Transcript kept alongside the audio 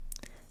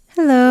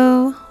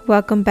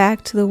Welcome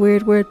back to the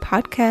Wyrd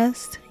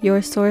podcast,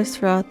 your source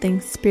for all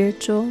things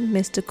spiritual,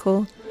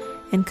 mystical,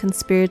 and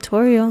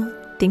conspiratorial.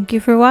 Thank you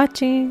for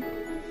watching.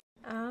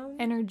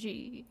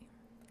 Energy.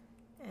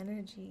 I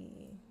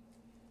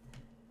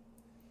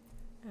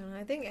don't know,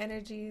 I think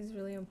energy is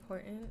really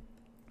important.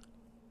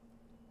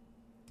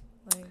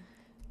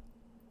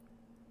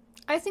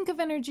 I think of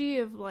energy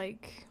of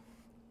like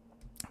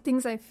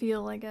things I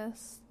feel, I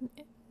guess,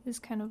 is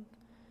kind of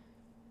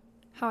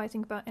how I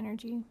think about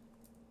energy.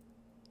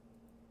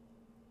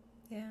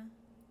 Yeah,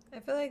 I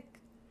feel like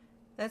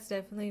that's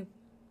definitely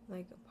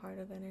like a part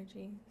of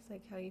energy. It's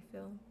like how you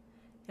feel,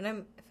 and I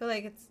feel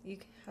like it's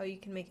how you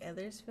can make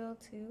others feel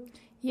too.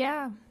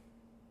 Yeah.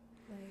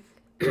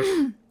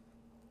 Like,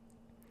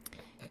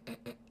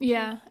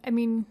 yeah. I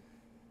mean,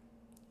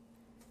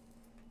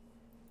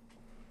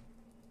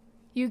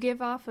 you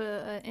give off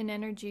an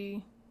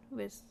energy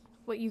with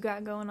what you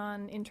got going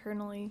on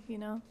internally, you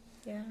know?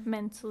 Yeah.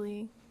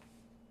 Mentally.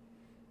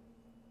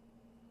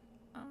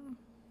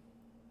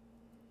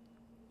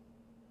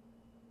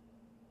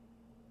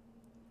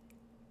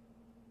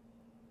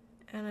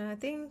 And I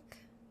think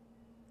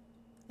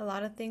a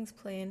lot of things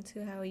play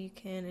into how you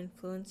can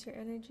influence your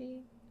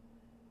energy.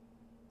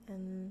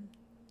 And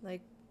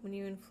like when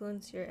you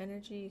influence your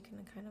energy, you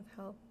can kind of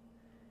help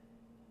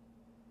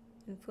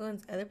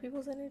influence other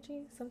people's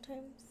energy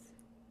sometimes,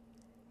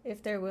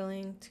 if they're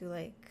willing to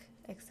like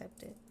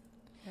accept it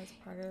as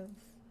part of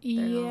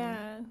their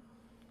own.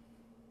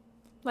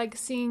 Like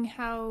seeing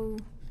how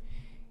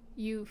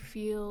you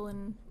feel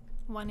and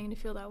wanting to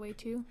feel that way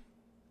too.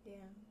 Yeah.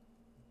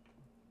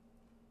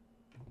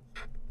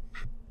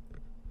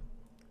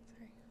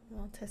 I'm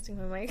all testing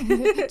my mic.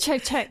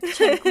 check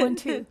 1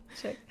 2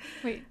 Check.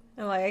 Wait,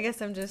 I'm like, I guess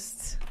I'm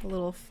just a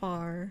little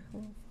far.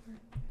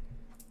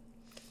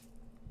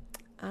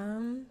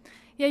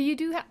 yeah, you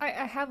do. I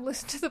have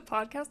listened to the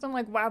podcast. I'm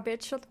like, wow,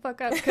 bitch, shut the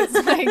fuck up, because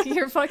like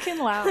you're fucking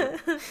loud,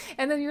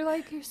 and then you're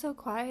like, you're so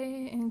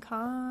quiet and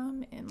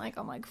calm, and like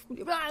I'm like,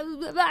 blah,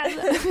 blah,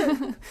 blah,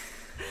 blah.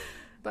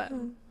 But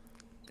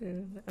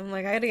dude, I'm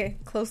like, I gotta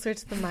get closer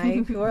to the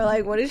mic. Or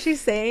like, what is she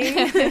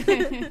saying?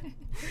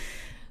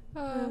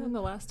 The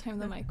last time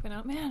the mic went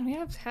out, man, we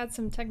have had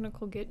some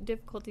technical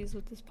difficulties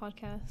with this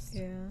podcast.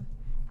 Yeah.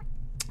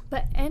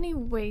 But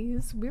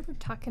anyways, we were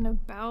talking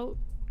about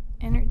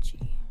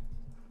energy.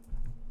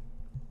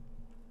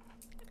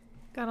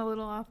 Got a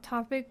little off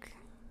topic.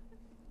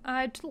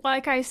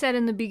 Like I said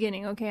in the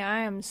beginning, okay, I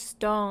am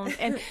stoned.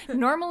 And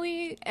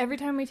normally, every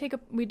time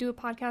we do a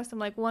podcast, I'm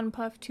like 1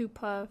 puff, 2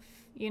 puff,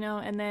 you know,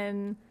 and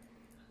then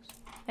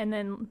and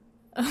then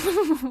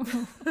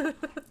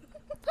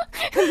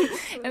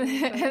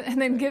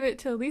give it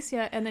to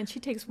Alicia, and then she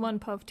takes 1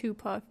 puff, 2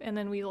 puff, and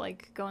then we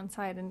like go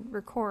inside and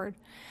record.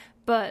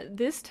 But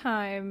this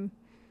time,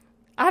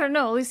 I don't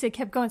know, Alicia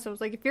kept going, so I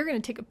was like, if you're gonna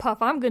take a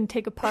puff, I'm gonna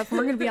take a puff, and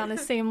we're gonna be on the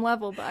same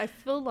level. But I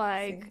feel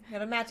like you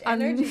gotta match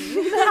energy.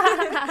 You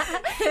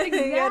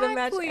gotta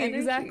match energy.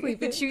 Exactly.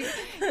 But you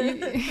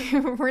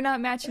we're not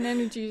matching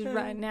energies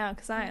right now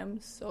because I am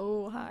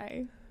so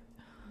high.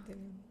 Dude,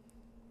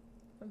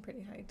 I'm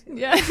pretty high too.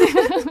 Yeah.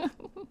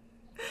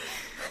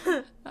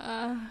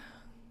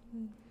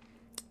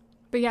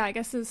 But yeah, I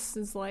guess this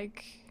is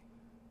like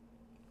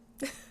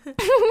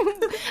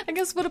I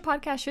guess what a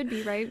podcast should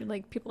be, right?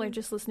 Like people are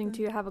just listening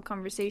to you have a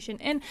conversation,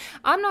 and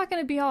I'm not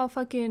gonna be all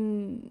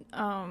fucking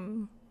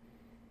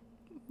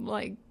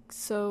like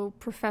so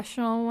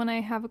professional when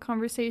I have a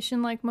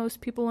conversation like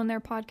most people in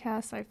their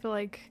podcasts. I feel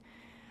like,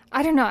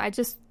 I don't know, I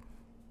just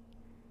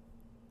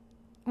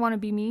want to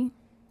be me,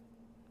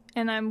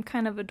 and I'm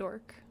kind of a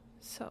dork,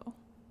 so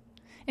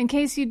in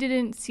case you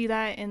didn't see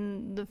that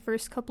in the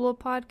first couple of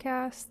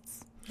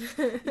podcasts,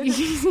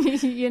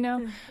 you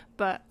know,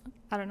 but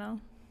I don't know.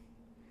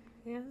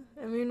 Yeah,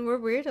 I mean, we're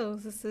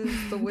weirdos. This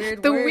is the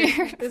weird word.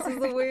 This is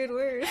the weird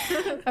word.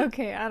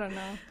 Okay, I don't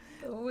know.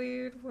 The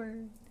weird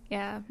word.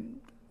 Yeah,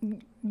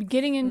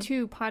 getting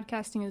into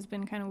podcasting has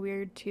been kind of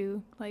weird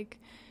too, like,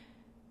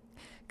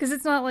 because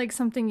it's not like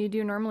something you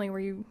do normally where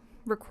you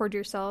record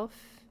yourself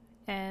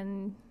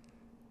and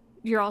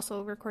you're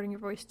also recording your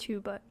voice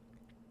too, but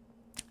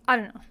I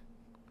don't know.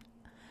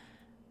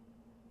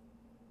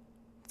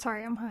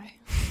 Sorry, I'm high.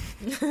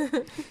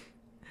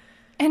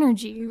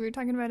 Energy. We were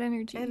talking about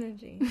energy.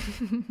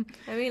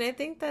 I mean, I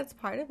think that's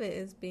part of it,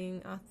 is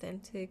being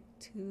authentic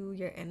to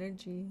your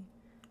energy.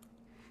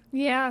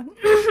 Yeah.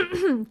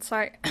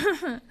 Sorry.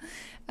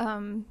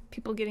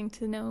 People getting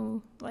to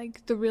know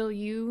like the real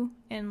you,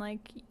 and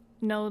like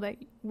know that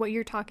what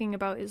you're talking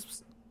about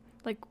is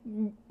like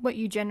what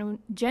you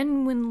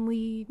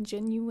genuinely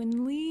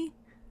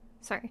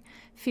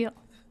feel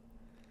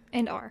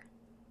and are.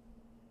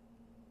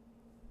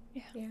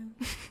 Yeah.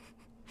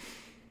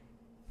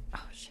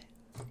 Oh shit.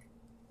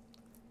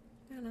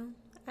 I don't know.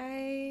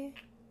 I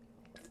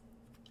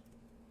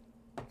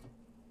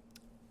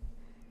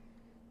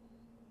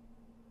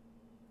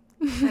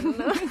don't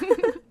know.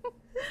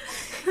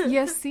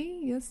 You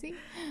see?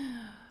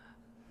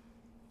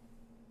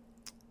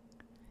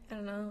 I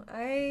don't know.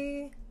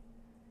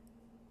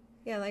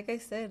 yeah, like I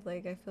said,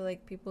 like I feel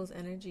like people's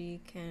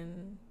energy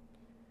can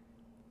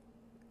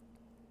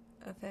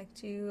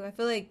affect you. I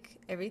feel like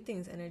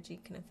everything's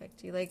energy can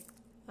affect you, like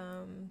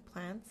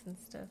plants and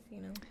stuff, you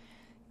know.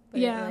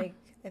 But Yeah. like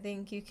I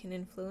think you can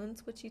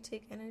influence what you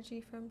take energy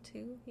from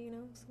too, you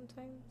know,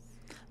 sometimes.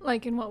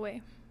 Like in what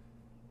way?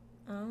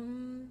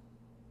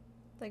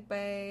 Like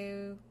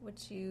by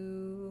what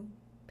you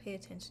pay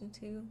attention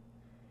to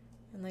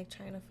and like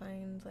trying to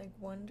find like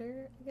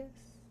wonder, I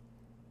guess,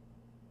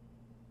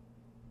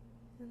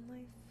 in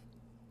life.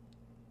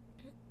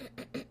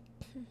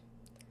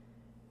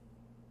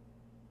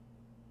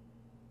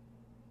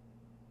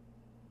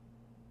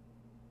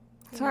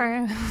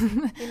 Sorry.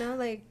 You know,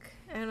 like,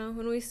 I don't know,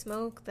 when we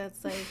smoke,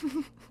 that's like,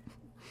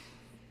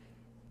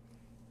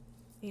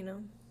 you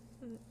know,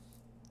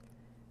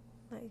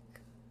 like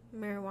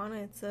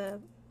marijuana, it's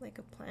like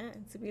a plant.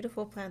 It's a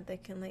beautiful plant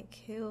that can like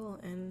heal,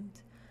 and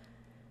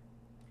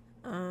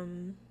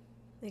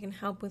it can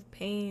help with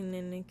pain,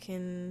 and it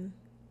can,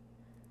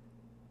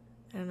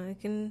 I don't know,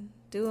 it can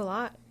do a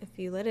lot if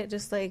you let it.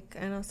 Just like,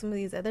 I know some of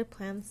these other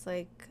plants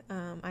like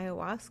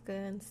ayahuasca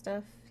and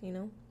stuff, you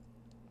know.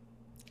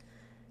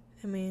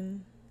 I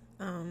mean,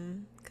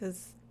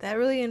 because that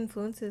really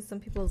influences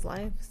some people's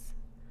lives.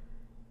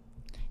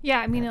 Yeah,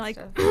 I mean, like,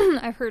 stuff.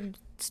 I've heard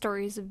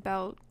stories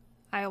about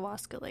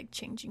ayahuasca, like,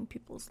 changing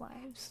people's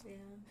lives. Yeah.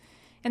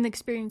 And the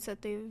experience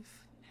that they've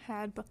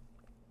had. But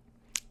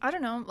I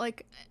don't know,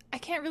 like, I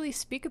can't really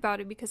speak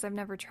about it because I've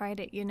never tried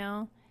it, you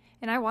know?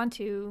 And I want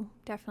to,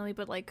 definitely,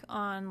 but, like,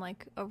 on,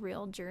 like, a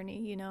real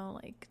journey, you know?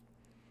 Like,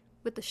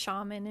 with the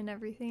shaman and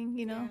everything,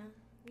 you know?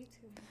 Yeah, me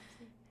too.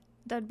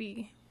 That'd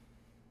be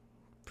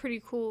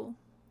pretty cool.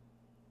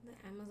 The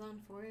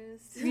Amazon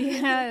forest.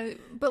 Yeah,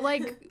 but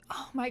like,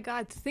 oh my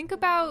God, think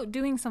about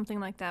doing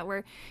something like that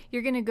where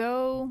you're gonna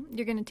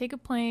take a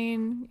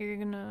plane, you're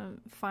gonna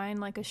find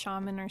like a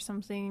shaman or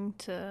something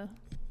to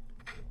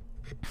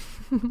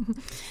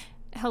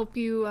help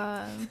you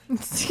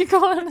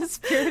go on a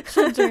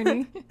spiritual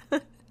journey.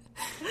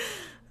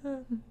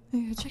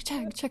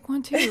 Check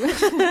 1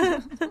 2.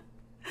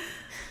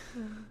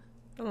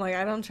 I'm like,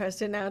 I don't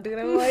trust it now, dude.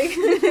 I'm like,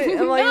 is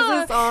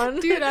this on?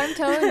 Dude, I'm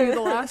telling you,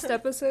 the last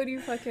episode you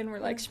fucking were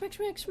like, schmick,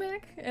 schmick,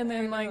 schmick. And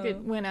then, like, it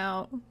went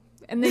out.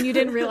 And then you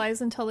didn't realize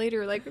until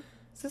later, like,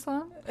 is this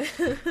on?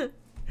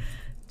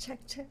 Check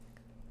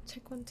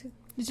 1 2.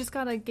 You just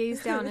gotta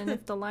gaze down, and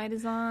if the light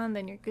is on,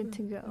 then you're good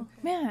to go.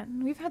 Okay.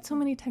 Man, we've had so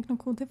many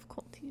technical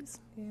difficulties.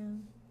 Yeah.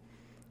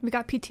 We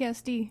got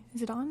PTSD.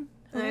 Is it on?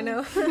 I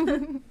know.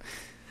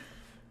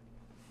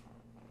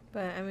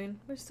 But, I mean,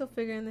 we're still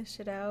figuring this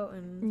shit out,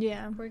 and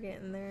yeah, we're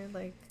getting there.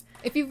 Like,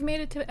 if you've made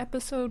it to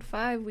episode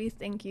 5, we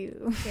thank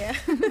you. Yeah.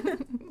 I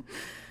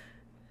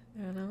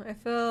don't know. I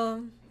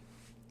feel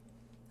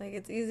like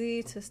it's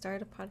easy to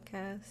start a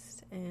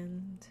podcast,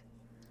 and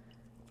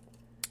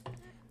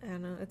I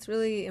don't know. It's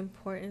really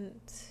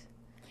important.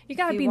 You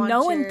gotta be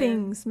knowing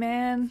things,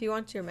 man. If you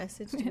want your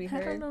message to be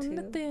heard, I don't know too.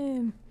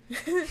 Nothing.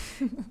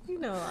 You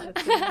know a lot of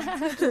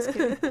things. Just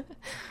kidding.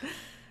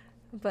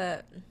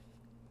 But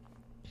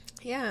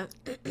yeah,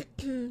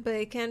 but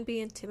it can be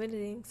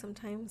intimidating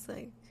sometimes,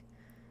 like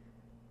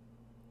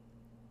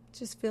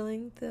just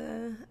feeling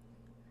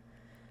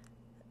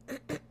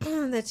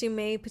that you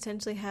may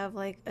potentially have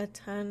like a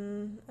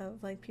ton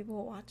of like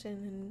people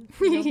watching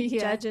and yeah.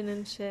 judging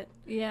and shit.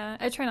 Yeah,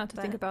 I try not to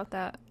think about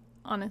that,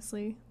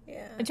 honestly.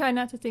 Yeah, I try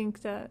not to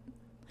think that,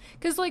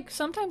 because like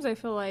sometimes I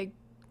feel like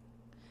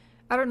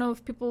I don't know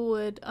if people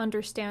would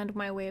understand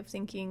my way of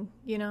thinking,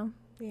 you know?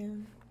 Yeah.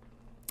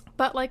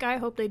 But like I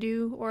hope they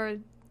do, or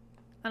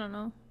I don't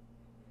know,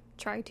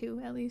 try to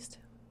at least.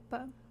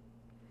 But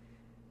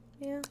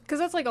yeah, because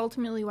that's like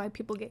ultimately why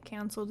people get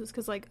canceled, is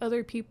because like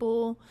other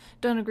people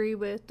don't agree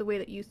with the way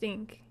that you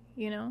think,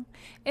 you know?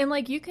 And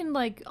like you can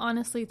like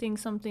honestly think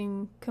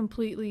something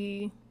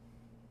completely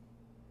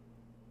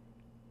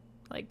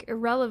like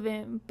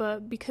irrelevant,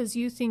 but because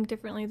you think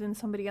differently than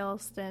somebody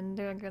else, then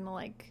they're gonna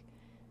like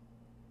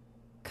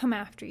come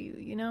after you,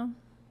 you know?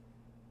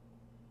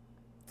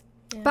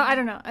 Yeah. But I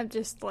don't know, I'm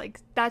just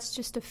like, that's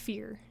just a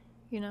fear,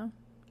 you know,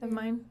 of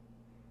mine.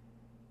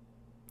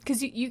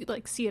 Because you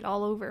like see it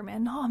all over,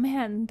 man. Oh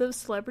man, those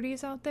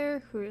celebrities out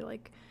there who are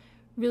like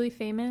really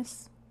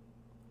famous,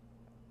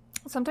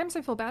 sometimes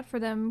I feel bad for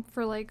them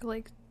for like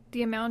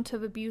the amount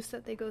of abuse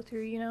that they go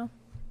through, you know?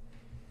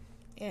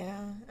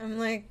 Yeah, I'm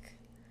like,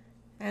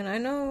 and I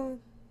know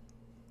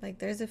like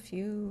there's a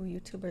few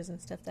YouTubers and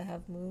stuff that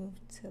have moved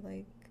to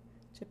like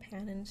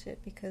Japan and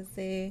shit because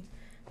they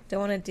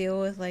don't want to deal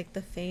with like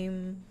the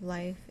fame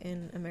life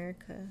in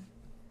America,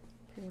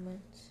 pretty much,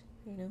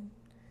 you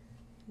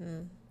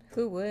know.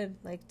 Who would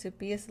like to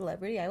be a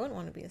celebrity? I wouldn't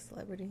want to be a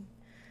celebrity.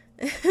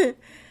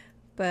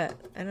 But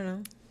I don't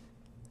know,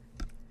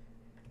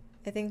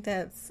 I think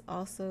that's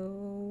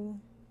also,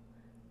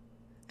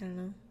 I don't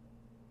know,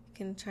 you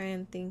can try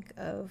and think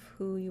of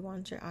who you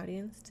want your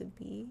audience to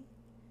be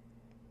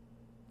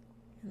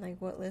and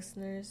like what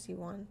listeners you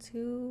want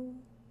to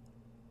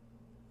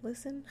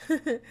listen.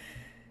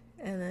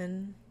 And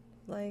then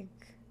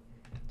like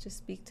just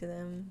speak to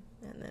them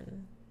and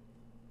then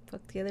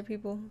fuck the other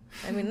people.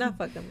 I mean, not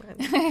fuck them.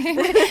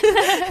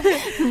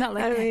 Not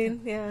like that.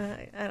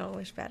 Yeah, I don't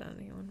wish bad on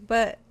anyone,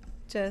 but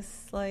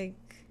just like,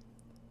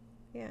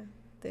 yeah,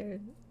 they're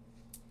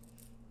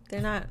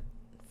not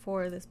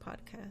for this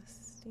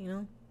podcast, you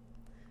know.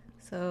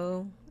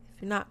 So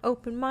if you're not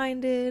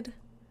open-minded,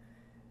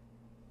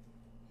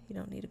 you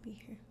don't need to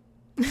be here.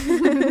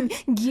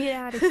 Get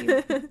out of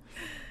here.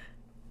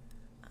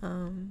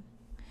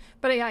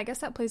 But yeah, I guess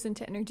that plays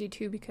into energy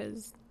too,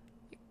 because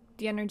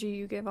the energy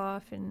you give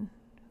off and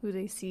who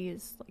they see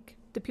is like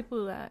the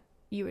people that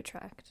you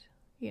attract,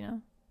 you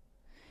know,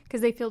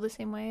 because they feel the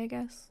same way, I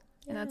guess.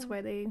 And that's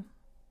why they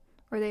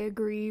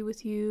agree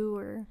with you,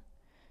 or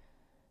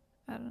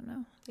I don't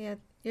know. Yeah,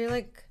 you're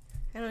like,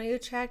 I don't know, you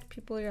attract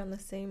people you're on the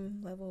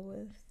same level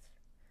with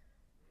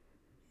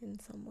in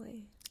some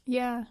way.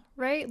 Yeah,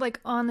 right? Like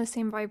on the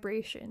same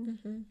vibration.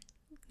 Mm-hmm.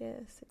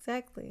 Yes,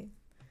 exactly.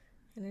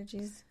 Energy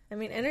is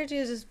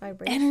just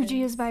vibration.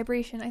 Energy is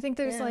vibration. I think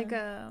there's like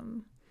a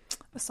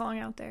song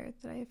out there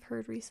that I've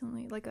heard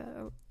recently, like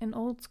an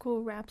old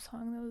school rap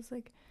song that was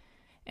like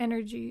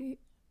energy,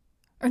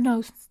 or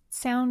no,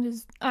 sound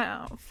is, I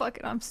don't know, fuck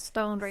it, I'm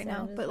stoned right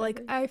now. But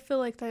like, I feel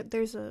like that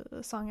there's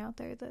a song out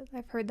there that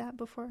I've heard that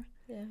before.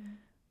 Yeah.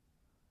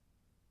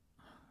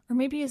 Or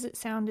maybe is it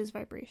sound is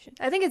vibration?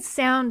 I think it's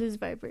sound is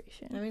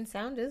vibration. I mean,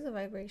 sound is a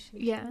vibration.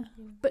 Yeah.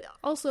 But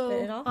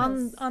also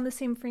on the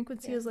same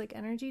frequency as like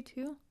energy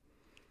too.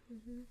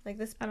 Mm-hmm. Like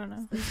this, I don't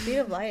know. The speed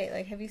of light.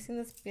 Like, have you seen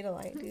the speed of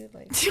light, dude?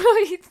 Like,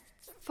 it's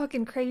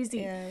fucking crazy.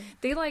 Yeah.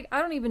 They like,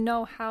 I don't even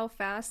know how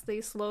fast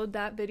they slowed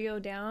that video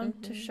down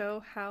to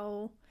show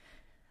how,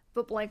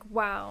 but like,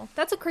 wow,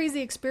 that's a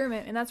crazy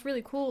experiment, and that's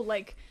really cool.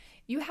 Like,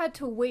 you had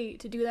to wait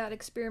to do that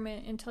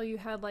experiment until you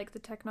had like the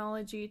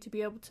technology to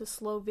be able to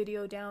slow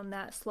video down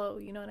that slow,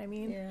 you know what I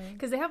mean? Yeah.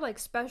 Because they have like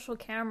special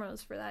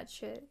cameras for that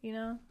shit, you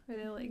know? Where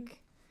they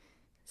like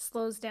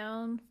slows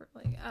down for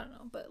like, I don't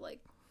know, but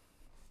like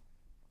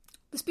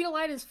the speed of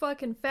light is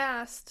fucking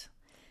fast.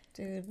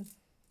 Dude,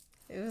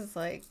 it was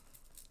like,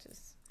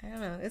 just, I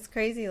don't know, it's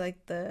crazy,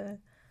 like the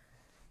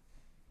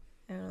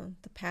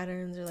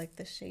patterns or like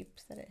the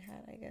shapes that it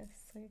had, I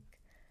guess, like,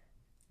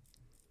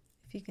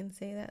 if you can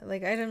say that.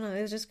 Like, I don't know,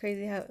 it was just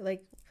crazy how,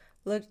 like,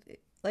 looked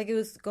like it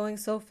was going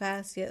so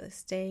fast yet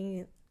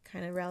staying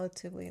kind of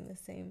relatively in the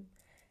same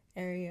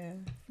area.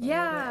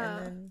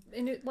 Yeah,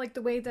 and it, like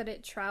the way that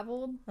it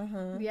traveled.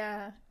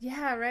 Yeah,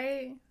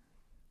 right,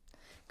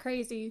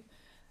 crazy.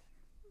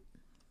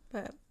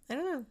 But I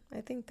don't know,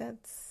 I think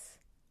that's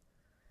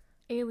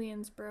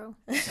aliens, bro.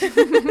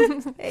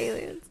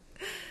 Aliens.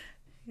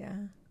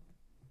 Yeah,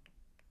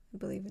 I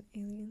believe in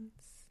aliens.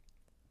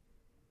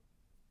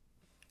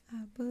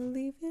 I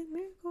believe in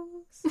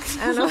miracles.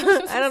 I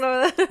don't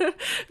know what that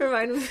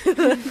reminded me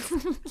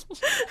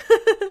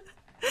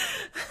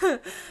of.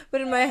 But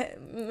in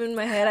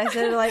my head I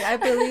said, like, I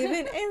believe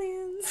in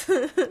aliens.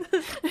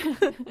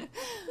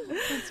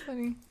 That's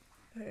funny.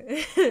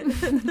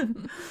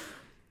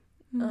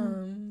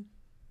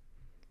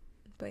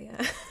 But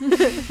yeah.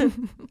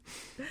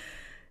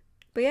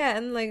 But yeah,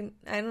 and like,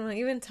 I don't know,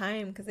 even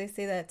time, because they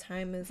say that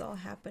time is all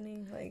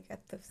happening like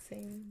at the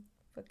same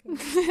fucking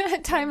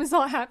time is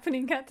all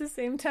happening at the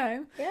same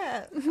time.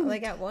 Yeah,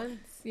 like at once.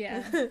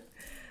 Yeah.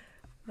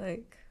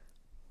 Like,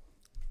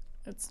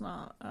 it's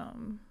not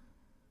God,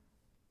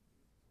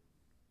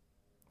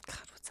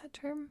 what's that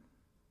term?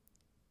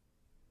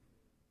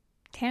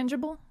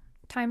 Tangible?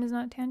 Time is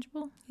not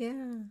tangible? Yeah.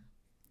 And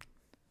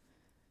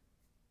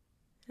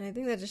I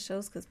think that just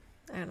shows because,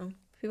 I don't know,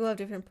 people have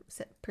different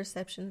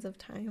perceptions of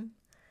time.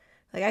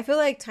 Like, I feel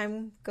like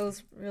time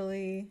goes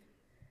really,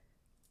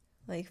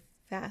 like,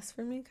 fast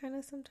for me kind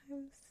of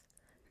sometimes.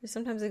 Or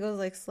sometimes it goes,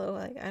 like, slow.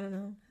 Like, I don't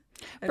know.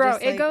 Bro,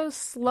 it goes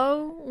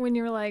slow when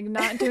you're, like,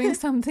 not doing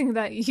something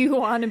that you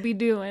want to be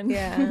doing.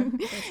 Yeah.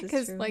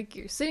 Because, like,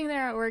 you're sitting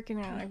there at work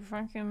and you're like,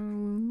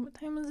 fucking, what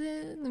time is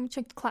it? Let me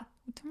check the clock.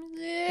 What time is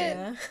it?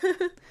 Yeah.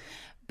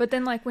 But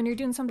then, like, when you're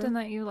doing something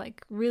that you,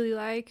 like, really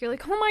like, you're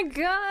like, oh my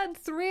god,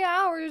 3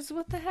 hours,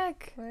 what the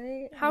heck?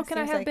 Right? How can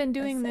I have been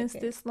doing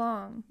this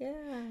long?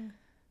 Yeah.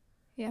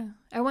 Yeah.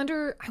 I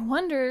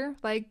wonder,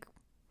 like,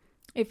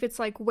 if it's,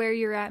 like, where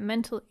you're at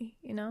mentally,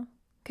 you know?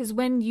 Because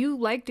when you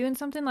like doing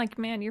something, like,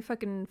 man, you're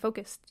fucking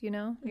focused, you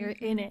know? You're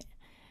in it.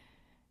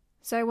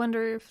 So I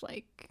wonder if,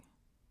 like,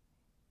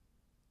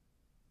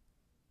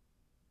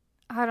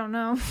 I don't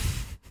know.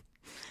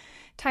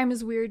 Time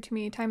is weird to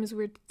me. Time is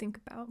weird to think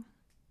about.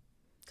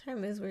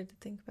 Time is weird to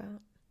think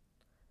about.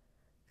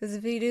 Because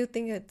if you do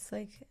think it's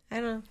like, I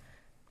don't know,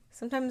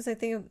 sometimes I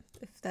think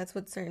if that's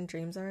what certain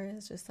dreams are,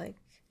 it's just like,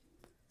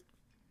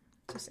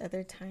 just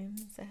other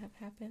times that have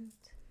happened.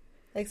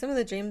 Like some of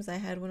the dreams I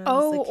had when I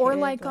was a kid. Or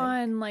like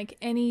on like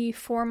any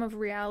form of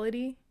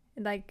reality.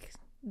 Like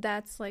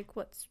that's like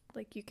what's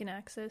like you can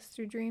access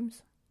through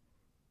dreams.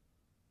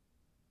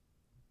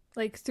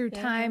 Like through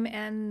time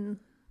and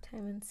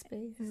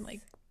space. And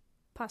like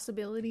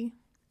possibility.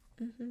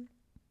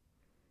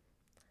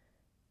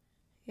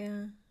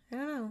 Yeah, I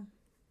don't know.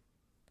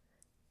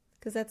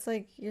 Because that's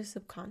like your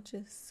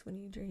subconscious when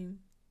you dream,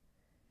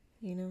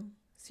 you know?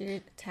 So you're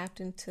tapped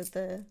into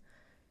the,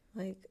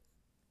 like,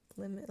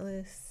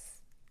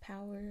 limitless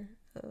power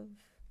of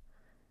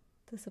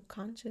the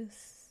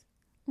subconscious.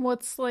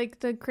 What's, like,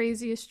 the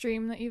craziest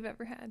dream that you've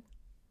ever had?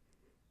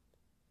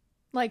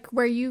 Like,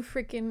 where you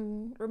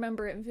freaking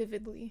remember it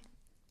vividly.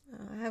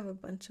 I have a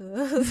bunch of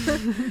those.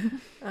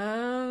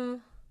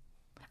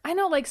 I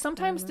know, like,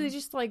 sometimes they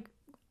just, like,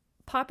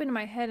 pop into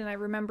my head and I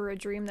remember a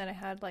dream that I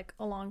had, like,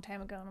 a long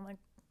time ago. And I'm like,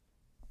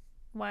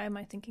 why am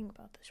I thinking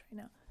about this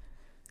right now?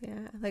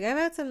 Yeah. Like, I've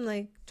had some,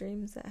 like,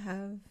 dreams that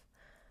have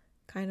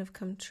kind of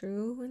come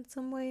true in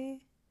some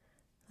way.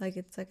 Like,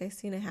 it's like I've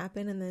seen it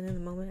happen, and then in the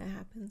moment it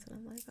happens, and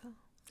I'm like, oh.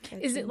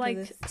 Is it,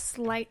 like,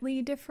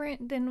 slightly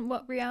different than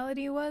what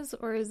reality was?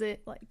 Or is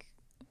it, like,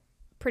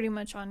 pretty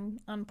much on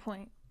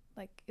point?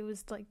 Like, it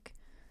was, like...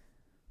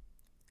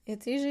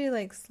 It's usually,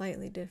 like,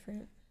 slightly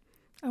different.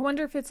 I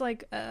wonder if it's,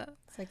 like,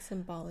 it's, like,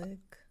 symbolic.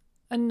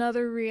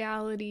 Another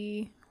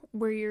reality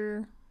where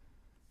you're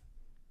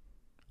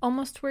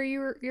almost where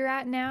you're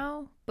at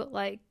now, but,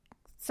 like,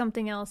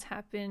 something else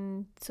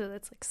happened, so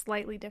that's, like,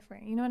 slightly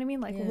different. You know what I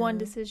mean? Like, one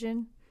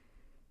decision.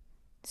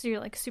 So you're,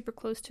 like, super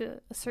close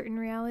to a certain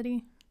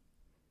reality.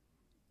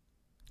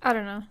 I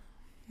don't know.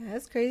 Yeah,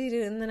 that's crazy,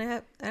 dude. And then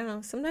I don't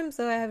know, sometimes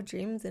though I have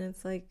dreams and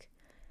it's like,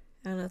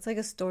 I don't know, it's like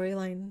a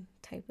storyline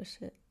type of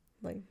shit.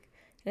 Like,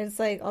 and it's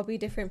like, I'll be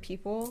different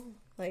people,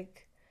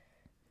 like,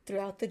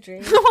 throughout the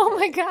dream. Oh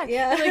my god.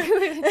 Yeah. Like,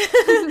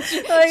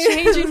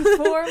 changing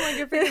form like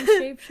a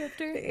freaking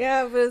shapeshifter.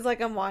 Yeah, but it's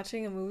like I'm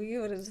watching a movie,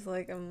 but it's just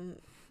like I'm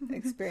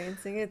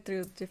experiencing it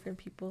through different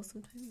people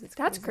sometimes.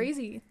 That's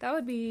crazy. That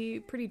would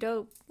be pretty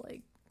dope.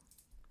 Like,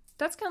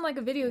 that's kind of like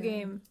a video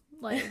game.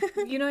 Like,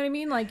 you know what I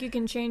mean? Like, you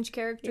can change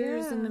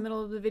characters in the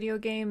middle of the video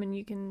game, and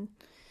you can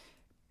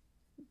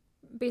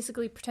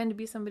basically pretend to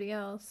be somebody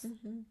else.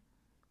 Mm-hmm.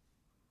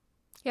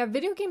 Yeah,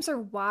 video games are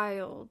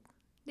wild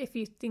if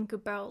you think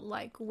about,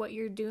 like, what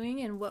you're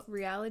doing and what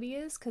reality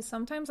is. Because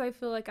sometimes I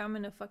feel like I'm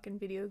in a fucking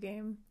video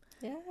game.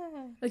 Yeah.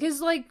 Like,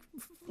 it's like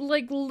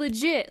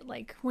legit.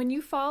 Like, when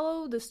you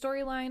follow the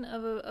storyline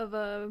of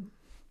a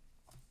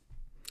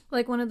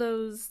like one of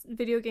those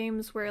video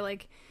games where,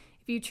 like,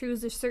 if you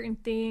choose a certain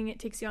thing, it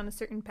takes you on a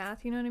certain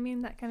path, you know what I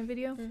mean? That kind of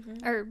video.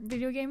 Mm-hmm. Or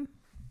video game.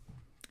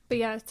 But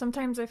yeah,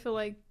 sometimes I feel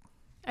like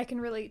I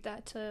can relate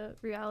that to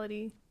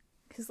reality.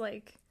 Because,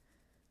 like,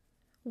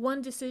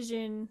 one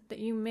decision that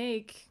you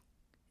make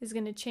is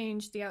going to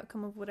change the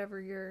outcome of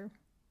whatever your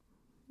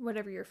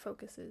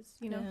focus is,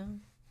 you know? Yeah.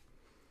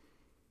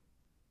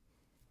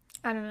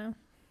 I don't know.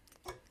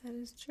 That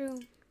is true.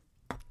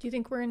 Do you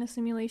think we're in a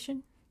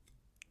simulation?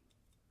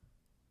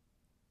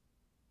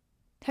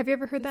 Have you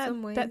ever heard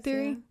that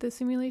theory? Yeah. The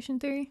simulation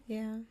theory?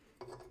 Yeah.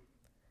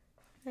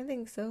 I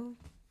think so.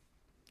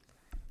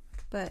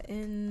 But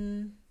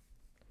in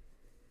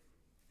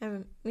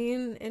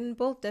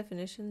both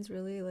definitions,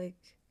 really, like,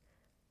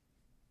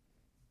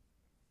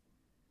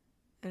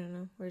 I don't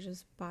know, we're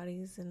just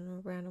bodies in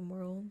a random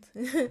world,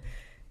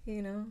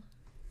 you know?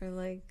 Or,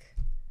 like...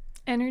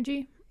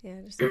 Energy?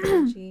 Yeah, just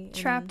energy.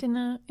 Trapped in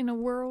a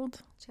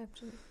world.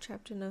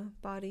 Trapped in a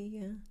body,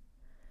 yeah.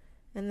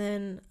 And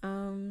then, I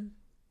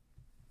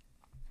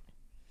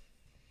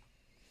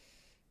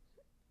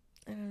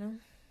don't know.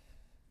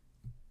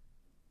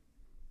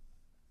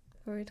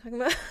 What were we talking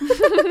about?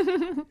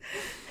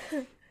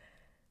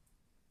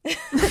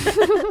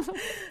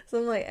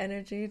 Some, like,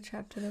 energy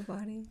trapped in a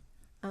body.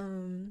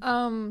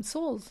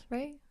 Souls,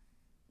 right?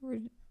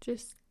 We're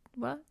just,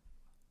 what?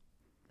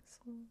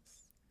 Souls.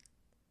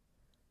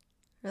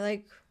 Or,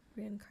 like,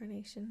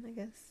 reincarnation, I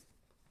guess.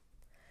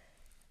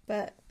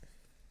 But,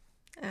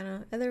 I don't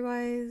know.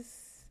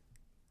 Otherwise,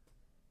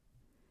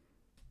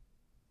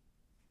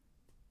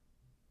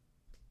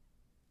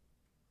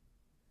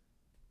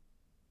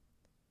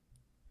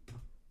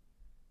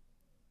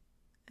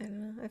 I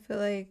don't know. I feel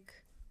like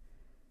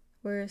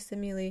we're a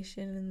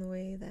simulation in the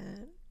way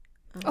that...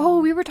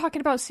 we were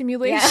talking about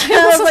simulations. Yeah,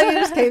 I was like, it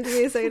just came to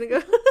me a second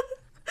ago.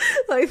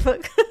 Like,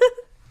 fuck.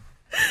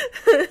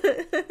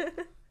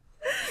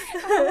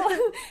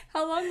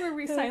 How long were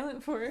we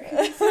silent for?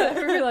 So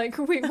we were like,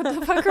 wait, what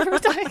the fuck are we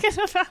talking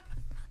about?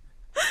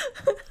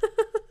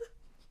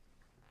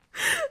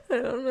 I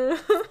don't know.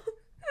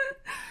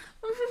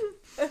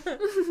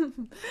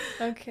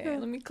 Okay,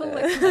 let me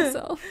collect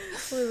myself.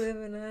 We live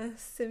in a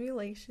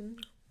simulation.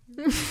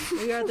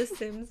 We are the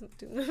Sims.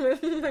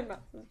 My mouth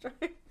is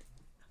dry.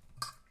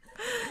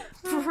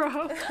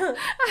 Bro,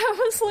 I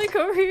was like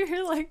over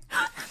here like...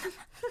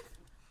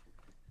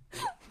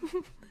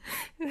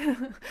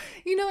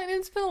 You know, and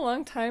it's been a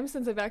long time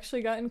since I've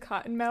actually gotten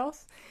cotton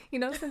mouth. You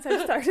know, since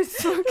I started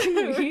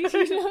smoking weed,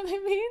 you know what I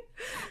mean?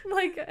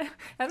 Like,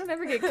 I don't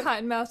ever get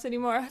cotton mouth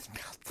anymore.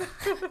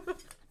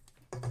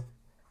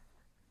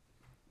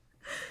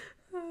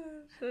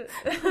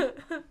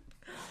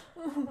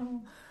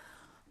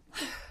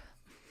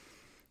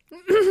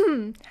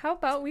 How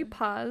about we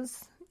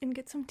pause and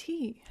get some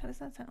tea? How does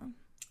that sound?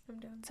 I'm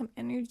down. Some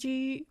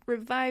energy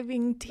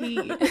reviving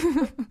tea.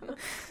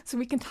 So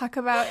we can talk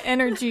about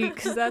energy,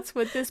 because that's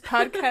what this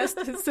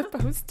podcast is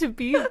supposed to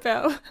be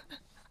about.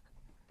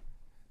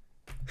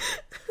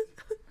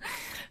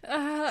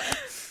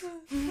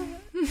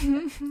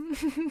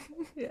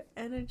 Yeah,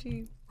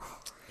 energy.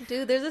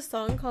 Dude, there's a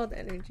song called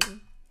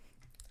Energy.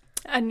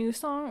 A new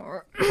song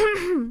or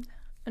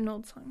an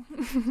old song?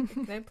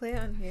 Can I play it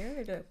on here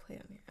or do I play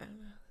it on here? I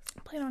don't know.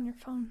 Play it on your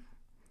phone.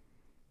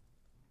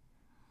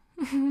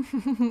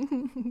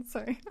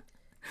 Sorry.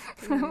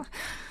 I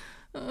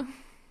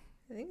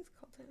think it's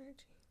called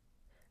Energy.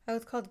 Oh,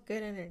 it's called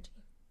Good Energy.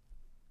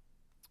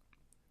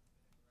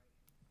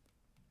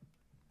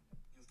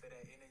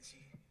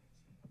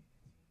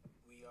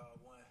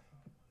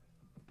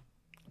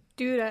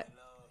 Dude,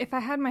 if I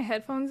had my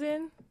headphones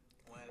in.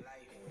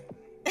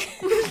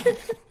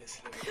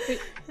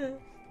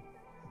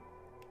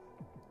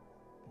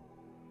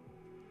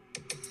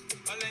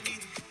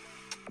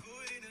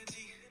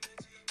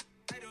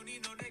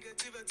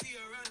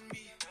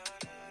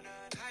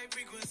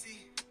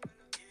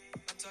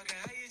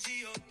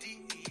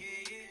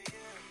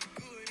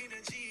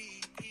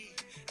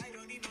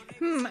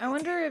 I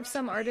wonder if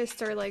some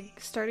artists are like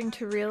starting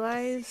to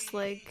realize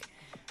like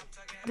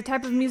the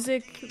type of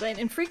music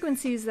and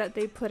frequencies that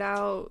they put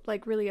out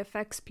like really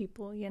affects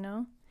people, you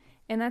know?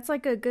 And that's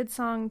like a good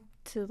song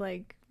to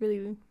like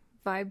really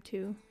vibe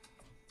to.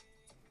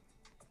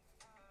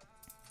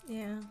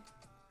 Yeah.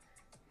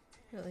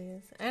 It really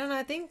is. I don't know,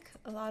 I think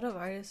a lot of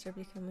artists are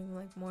becoming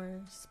like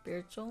more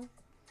spiritual.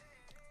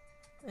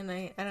 And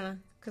I don't know,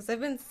 because I've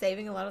been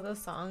saving a lot of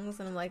those songs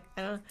and I'm like,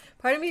 I don't know,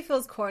 part of me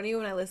feels corny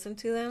when I listen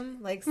to them,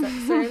 like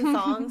certain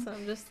songs, and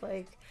I'm just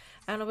like,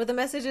 I don't know, but the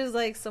message is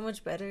like so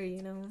much better,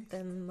 you know,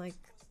 than like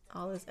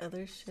all this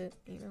other shit,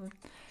 you know.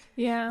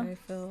 Yeah. I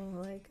feel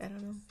like, I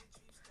don't know,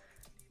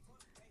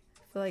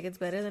 I feel like it's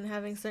better than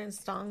having certain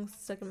songs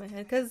stuck in my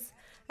head, because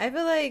I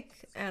feel like,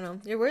 I don't know,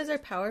 your words are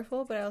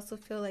powerful, but I also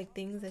feel like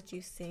things that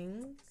you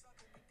sing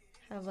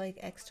have like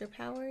extra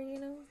power, you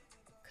know.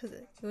 Because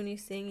when you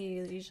sing,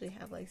 you usually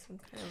have like some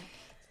kind of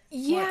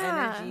more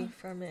energy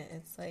from it.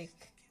 It's like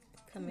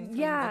coming from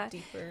a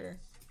deeper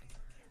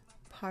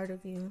part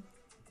of you.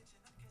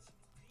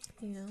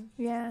 You know?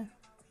 Yeah.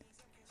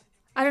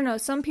 I don't know.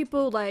 Some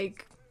people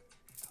like,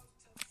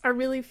 I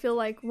really feel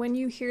like when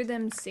you hear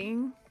them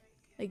sing,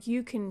 like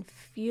you can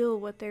feel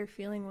what they're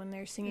feeling when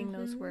they're singing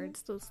those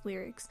words, those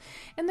lyrics.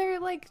 And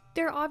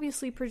they're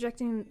obviously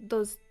projecting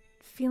those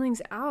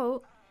feelings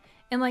out.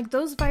 And like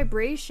those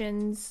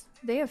vibrations,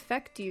 they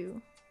affect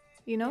you,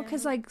 you know?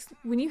 Because like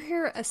when you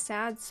hear a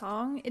sad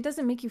song, it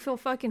doesn't make you feel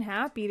fucking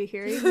happy to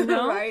hear it, you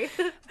know? Right.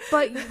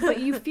 But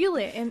you feel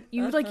it, and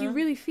you like you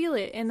really feel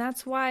it, and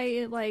that's why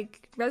it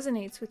like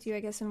resonates with you, I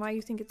guess, and why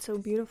you think it's so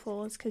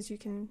beautiful is because you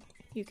can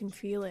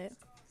feel it.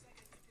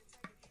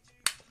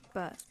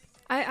 But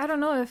I don't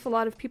know if a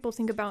lot of people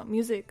think about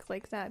music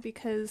like that,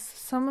 because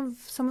some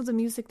of the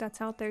music that's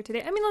out there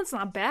today, I mean, that's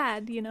not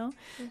bad, you know.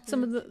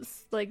 Some of the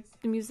like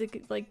the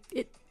music, like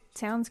it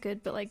sounds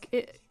good, but like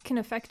it can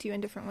affect you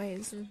in different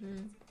ways.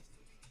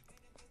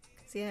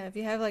 So yeah, if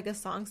you have like a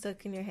song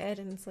stuck in your head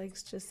and it's like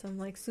just some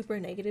like super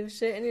negative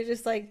shit and you're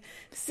just like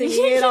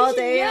singing it all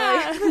day,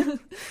 like,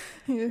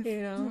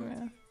 you know,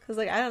 because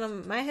like I don't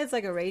know, my head's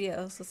like a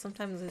radio, so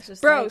sometimes it's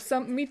just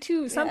like, me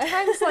too.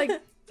 Sometimes like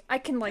I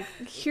can like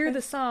hear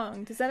the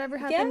song. Does that ever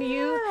happen to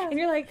you? And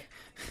you're like,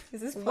 is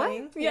this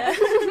playing? What? Yeah.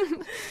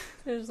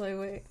 You're just like,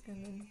 wait,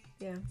 and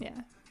then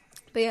yeah.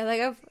 But yeah,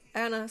 like I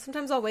don't know,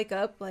 sometimes I'll wake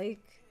up like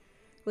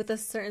with a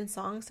certain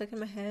song stuck in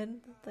my head.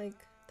 Like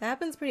that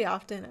happens pretty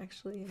often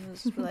actually. You know,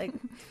 it's just like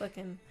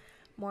fucking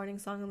morning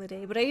song of the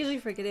day. But I usually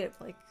forget it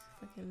like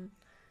fucking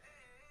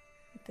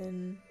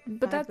within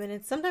 5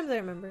 minutes. Sometimes I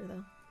remember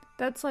though.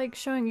 That's like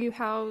showing you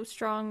how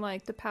strong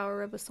like the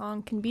power of a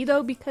song can be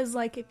though, because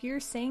like if you're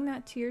saying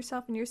that to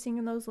yourself and you're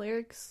singing those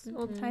lyrics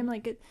all the time,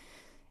 like it,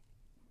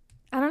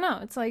 I don't know,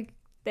 it's like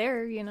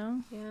there, you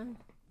know. Yeah.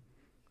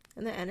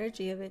 And the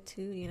energy of it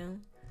too, you know.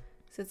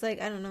 So it's like,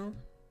 I don't know,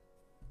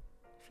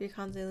 if you're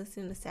constantly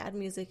listening to sad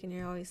music and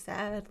you're always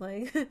sad,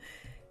 like,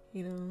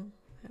 you know,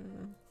 I don't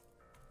know.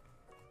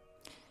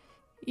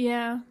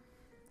 Yeah.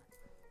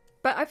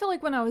 But I feel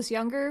like when I was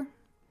younger,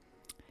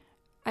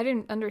 I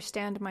didn't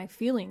understand my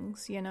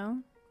feelings, you know?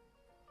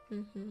 I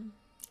mean,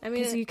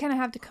 because you kind of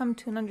have to come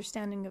to an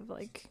understanding of,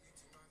 like,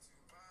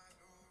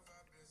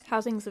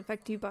 how things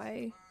affect you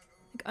by,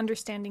 like,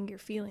 understanding your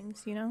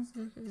feelings, you know?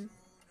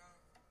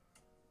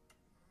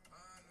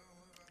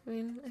 I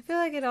mean, I feel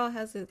like it all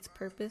has its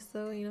purpose,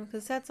 though, you know?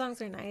 Because sad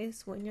songs are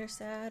nice when you're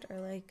sad,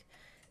 or, like,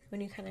 when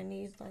you kind of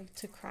need, like,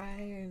 to cry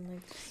and,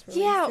 like, just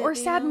release or it,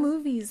 sad know?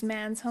 movies,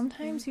 man.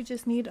 Sometimes you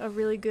just need a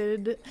really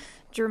good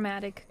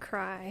dramatic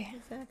cry.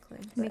 Exactly.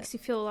 It makes you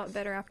feel a lot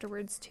better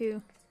afterwards,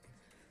 too.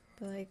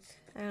 But, like,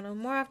 I don't know,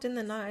 more often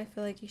than not, I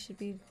feel like you should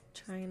be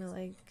trying to,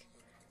 like,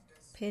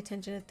 pay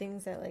attention to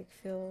things that, like,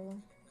 feel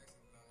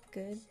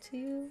good to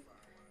you,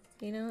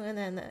 you know? And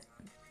then that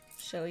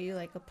show you,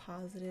 like, a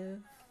positive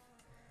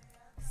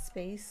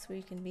space where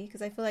you can be.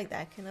 Because I feel like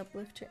that can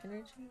uplift your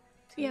energy.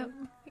 too.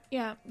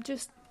 Yeah,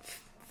 just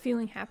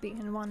feeling happy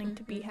and wanting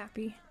to be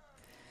happy.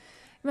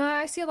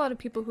 I see a lot of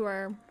people who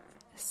are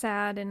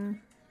sad,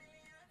 and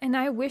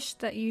I wish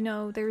that,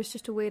 there was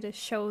just a way to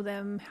show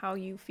them how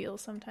you feel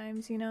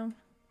sometimes,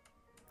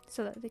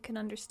 so that they can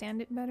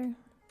understand it better.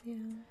 Yeah.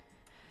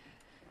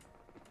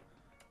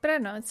 But I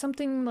don't know, it's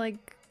something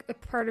like a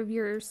part of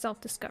your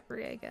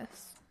self-discovery, I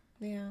guess.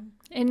 Yeah.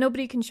 And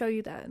nobody can show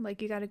you that.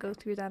 Like, you got to go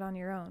through that on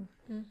your own.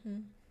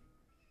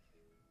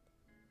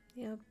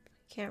 Yep.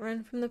 Can't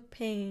run from the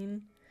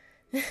pain.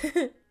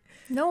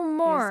 No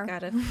more. You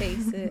just gotta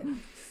face it.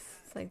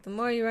 It's like the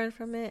more you run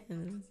from it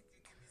and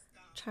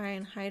try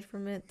and hide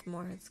from it, the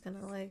more it's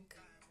gonna like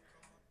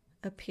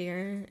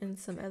appear in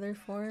some other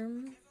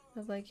form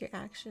of like your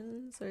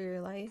actions or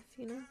your life,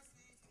 So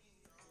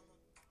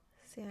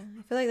yeah,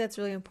 I feel like that's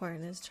really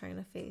important, is trying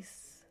to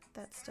face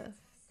that stuff.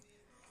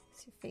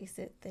 So you face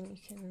it, then you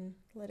can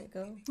let it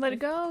go. Let it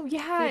go?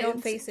 Yeah. If you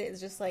don't face it,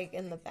 it's just like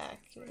in the back.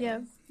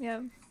 Yeah.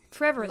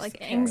 Forever, like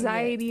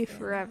anxiety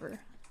forever.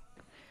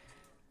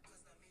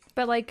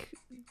 But like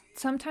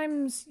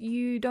sometimes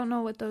you don't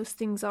know what those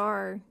things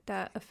are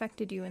that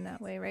affected you in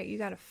that way, right? You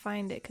got to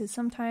find it, because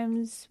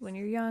sometimes when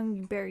you're young,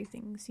 you bury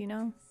things,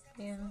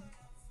 Yeah.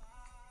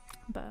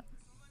 But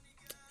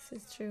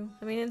this is true.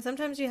 I mean, and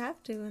sometimes you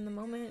have to in the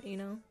moment,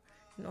 in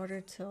order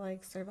to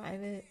like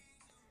survive it.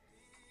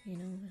 I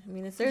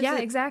mean, it's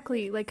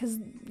exactly. Like, because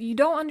you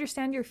don't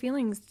understand your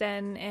feelings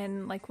then,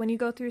 and like when you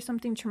go through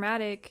something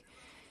traumatic,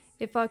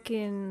 it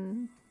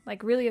fucking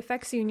like really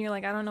affects you, and you're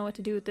like, I don't know what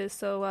to do with this,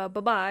 so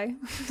bye-bye.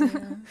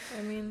 Yeah.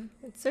 I mean,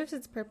 it serves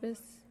its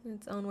purpose in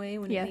its own way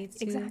when it needs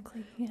to.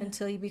 Exactly. Yeah.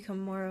 Until you become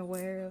more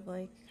aware of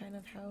like kind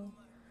of how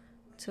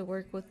to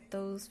work with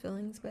those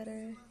feelings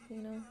better,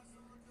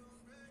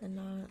 and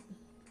not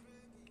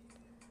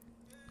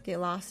get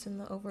lost in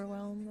the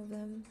overwhelm of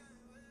them.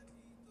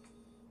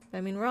 But,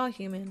 I mean, we're all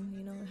human,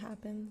 it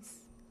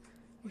happens.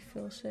 We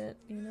feel shit,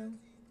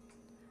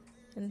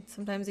 And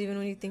sometimes even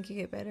when you think you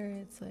get better,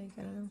 it's like,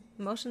 I don't know.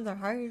 Emotions are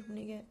hard when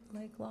you get,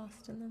 like,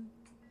 lost in them.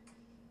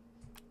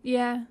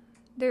 Yeah,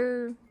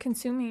 they're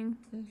consuming.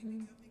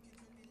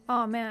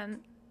 Oh, man.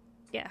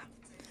 Yeah.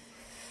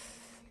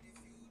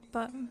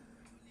 But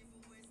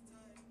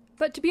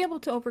to be able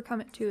to overcome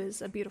it, too,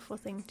 is a beautiful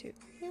thing, too.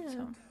 Yeah.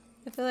 So.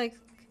 I feel like,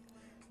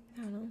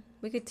 I don't know,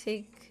 we could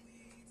take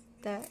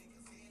that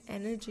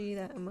energy,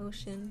 that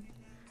emotion,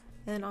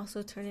 and then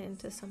also turn it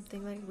into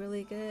something like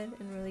really good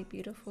and really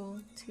beautiful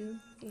too.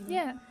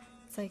 Yeah.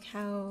 It's like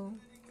how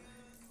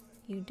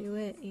you do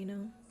it,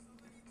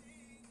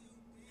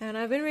 And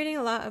I've been reading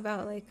a lot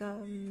about like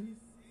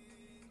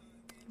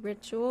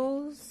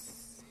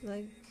rituals,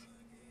 like,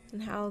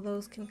 and how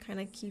those can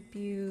kind of keep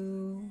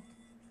you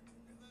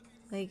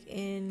like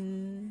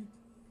in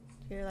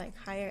your like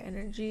higher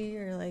energy,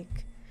 or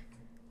like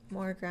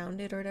more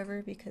grounded or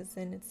whatever, because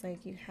then it's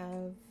like you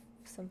have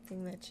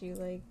something that you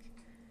like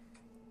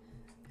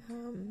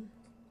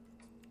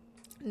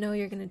know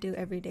you're gonna do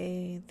every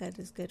day that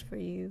is good for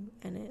you,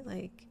 and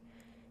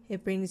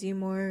it brings you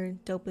more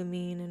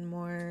dopamine and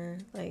more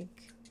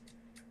like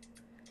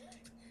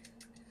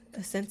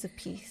a sense of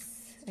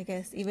peace, I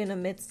guess, even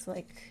amidst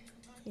like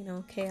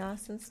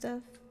chaos and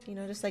stuff,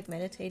 just like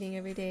meditating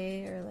every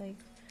day, or like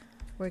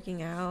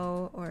working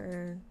out,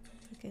 or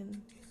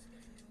fucking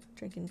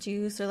drinking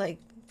juice, or like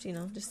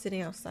just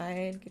sitting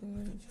outside getting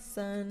in the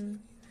sun,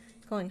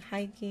 going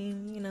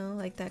hiking,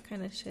 like that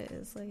kind of shit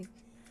is like,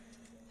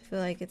 I feel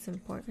like it's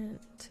important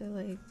to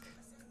like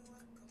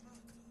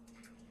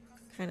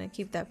kind of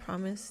keep that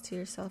promise to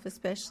yourself,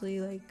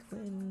 especially like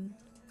when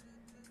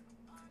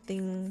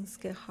things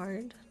get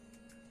hard,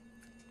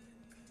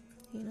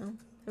 I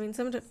mean,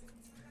 sometimes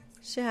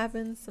shit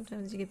happens,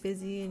 sometimes you get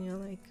busy and you'll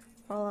like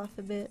fall off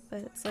a bit,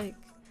 but it's like,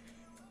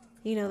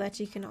 that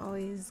you can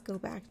always go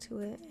back to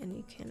it, and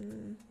you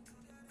can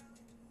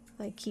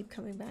like keep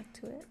coming back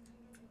to it.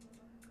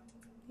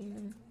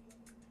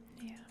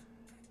 Yeah.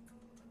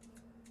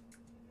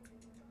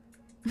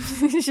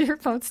 Is your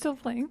phone still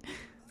playing?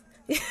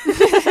 I'm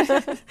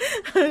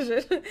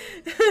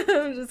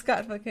just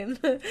got fucking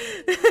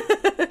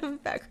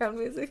background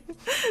music.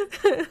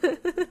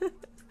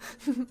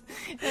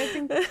 I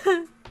think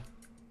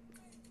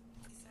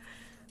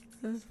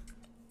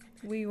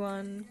we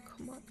won.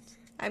 Come on.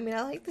 I mean,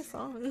 I like the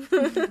song.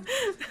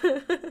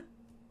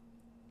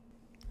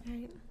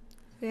 Alright.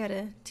 We had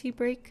a tea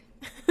break.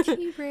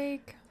 Tea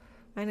break.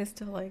 Mine is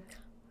still like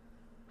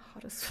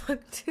hot as fuck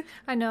too.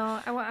 I know.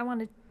 I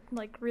want to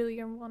like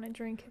really want to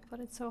drink it, but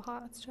it's so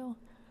hot still.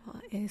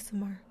 Well,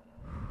 ASMR.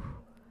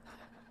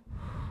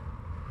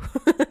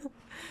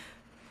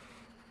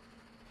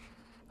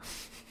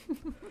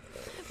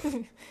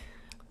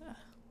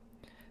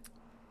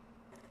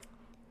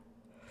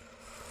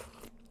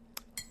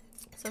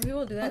 Some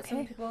people do that. Okay.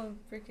 Some people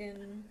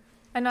freaking.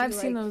 I know, I've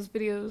seen like, those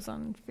videos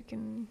on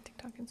freaking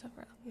TikTok and stuff.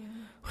 Yeah.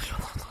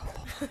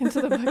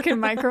 Into the fucking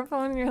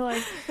microphone, and you're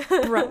like,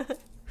 bro.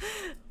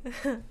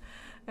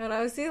 And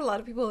I see a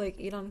lot of people like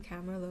eat on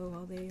camera though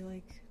while they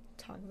like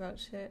talk about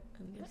shit.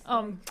 And just,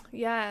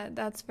 Yeah,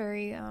 that's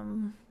very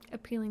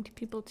appealing to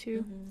people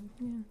too.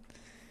 Yeah.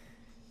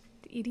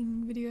 The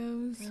eating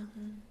videos.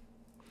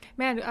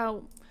 Man,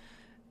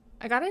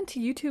 I got into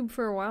YouTube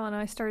for a while and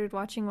I started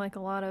watching like a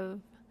lot of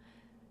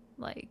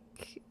like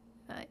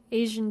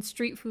Asian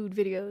street food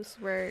videos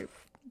where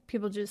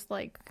people just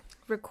like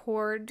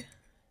record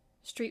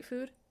street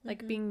food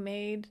like being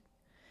made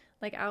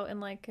like out in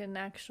like an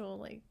actual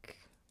like,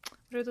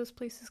 what are those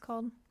places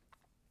called?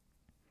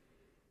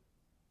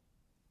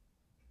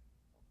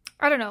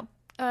 I don't know.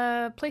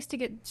 Place to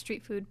get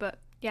street food, but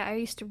yeah, I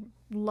used to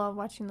love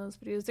watching those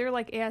videos. They're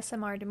like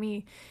ASMR to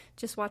me.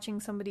 Just watching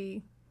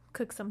somebody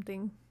cook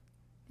something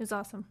is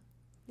awesome.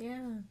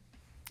 Yeah.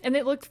 And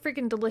it looked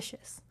freaking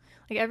delicious.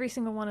 Like every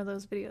single one of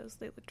those videos,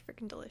 they looked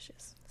freaking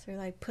delicious. So they're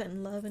like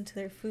putting love into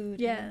their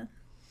food. Yeah.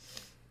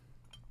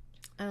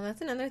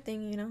 That's another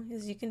thing, you know,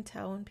 is you can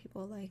tell when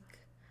people like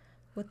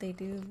what they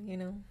do, you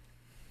know.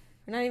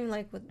 Or not even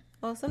like what,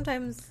 well,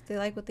 sometimes they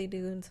like what they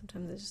do and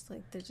sometimes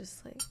they're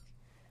just like.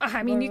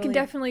 I mean, you can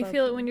definitely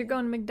feel it when you're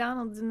going to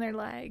McDonald's and they're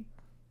like,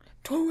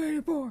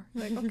 $2.84.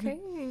 Like, okay.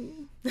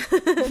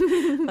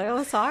 Like,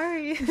 oh,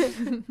 sorry. Give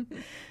him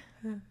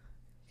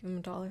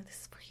 $1.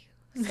 This is for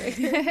you. Sorry.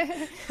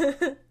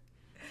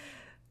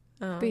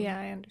 But yeah,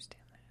 I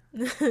understand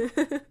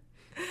that.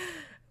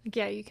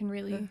 Yeah, you can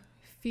really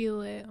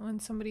feel it when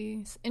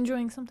somebody's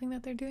enjoying something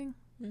that they're doing.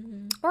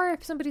 Or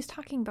if somebody's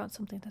talking about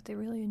something that they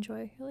really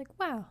enjoy. You're like,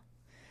 wow,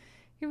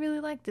 you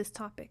really like this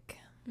topic.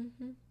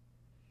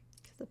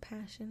 The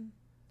passion.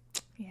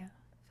 Yeah.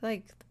 I feel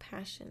like the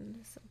passion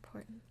is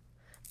important.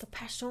 The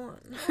passion.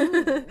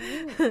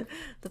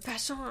 The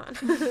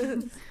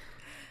passion.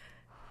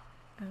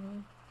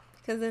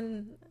 Because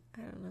then,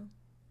 I don't know.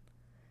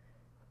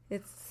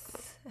 It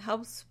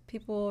helps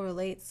people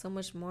relate so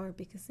much more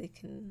because they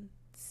can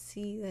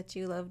see that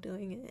you love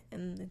doing it.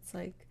 And it's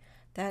like,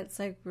 that's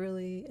like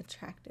really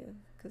attractive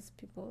because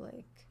people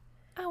like,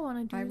 I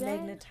want to do are that.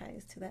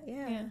 magnetized to that.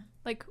 Yeah.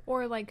 Like,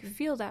 or like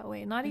feel that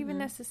way. Not even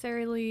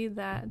necessarily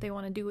that they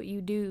want to do what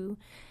you do,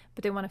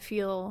 but they want to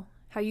feel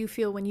how you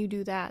feel when you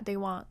do that. They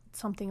want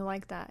something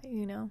like that,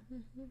 you know?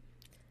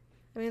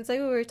 I mean, it's like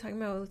what we were talking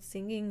about with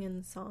singing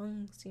and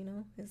songs, you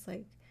know? It's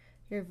like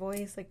your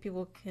voice, like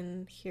people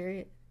can hear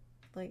it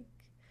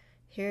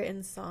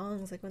in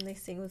songs, like when they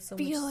sing with so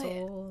much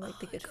soul, like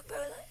they could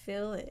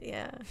feel it,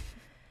 yeah.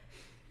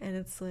 And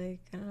it's like,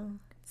 I don't know,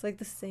 it's like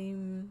the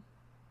same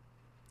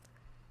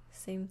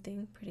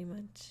thing pretty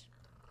much,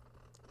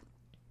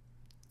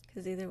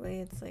 because either way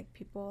it's like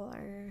people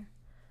are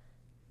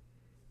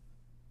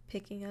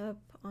picking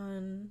up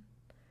on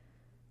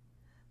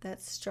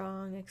that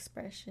strong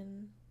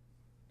expression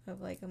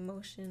of like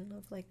emotion,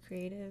 of like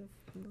creative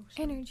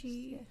emotion,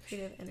 energy,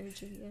 creative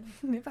energy,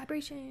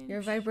 vibration,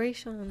 your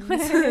vibrations.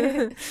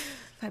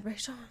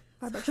 Vibration.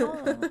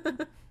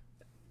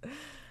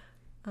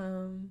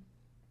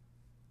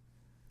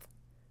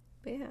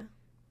 But yeah,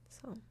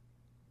 so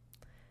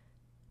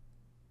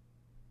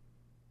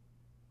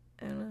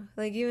I don't know,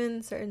 like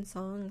even certain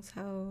songs,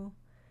 how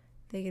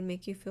they can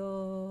make you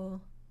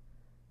feel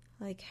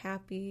like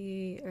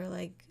happy or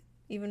like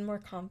even more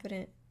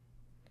confident,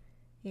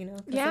 you know?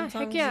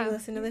 Sometimes you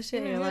listen to this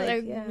shit and you're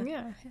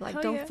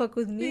like don't fuck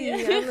with me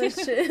on this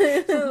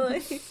shit.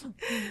 Like,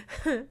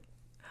 I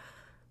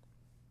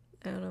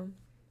don't know.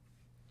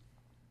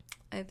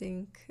 I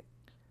think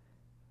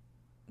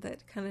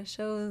that kind of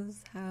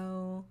shows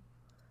how,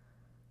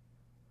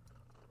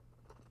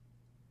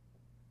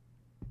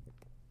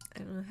 I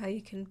don't know, how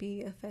you can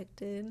be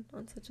affected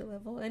on such a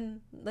level.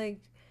 And like,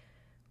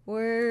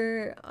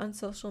 we're on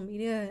social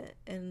media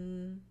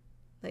and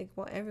like,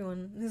 well,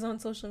 everyone is on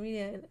social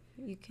media and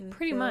you can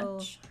pretty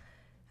much,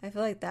 I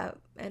feel like that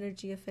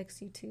energy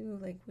affects you too,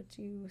 like what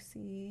you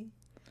see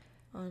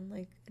on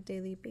like a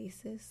daily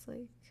basis,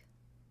 like,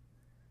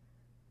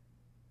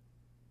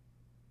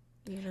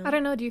 you know. I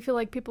don't know, do you feel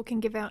like people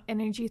can give out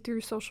energy through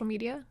social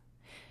media?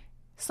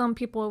 Some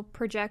people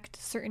project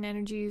certain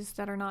energies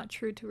that are not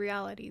true to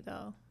reality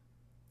though.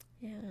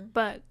 Yeah.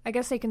 But I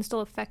guess they can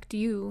still affect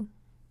you.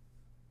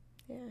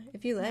 Yeah,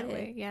 if you let it.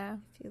 Way, yeah.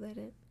 If you let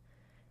it.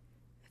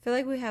 I feel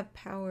like we have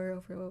power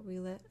over what we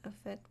let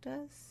affect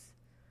us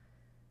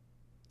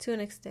to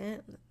an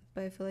extent,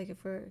 but I feel like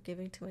if we're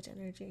giving too much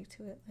energy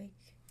to it, like,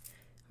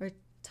 or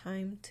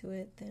time to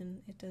it,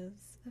 then it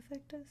does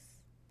affect us.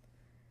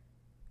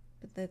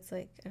 But that's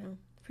like, I don't know,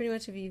 pretty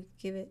much if you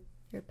give it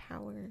your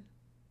power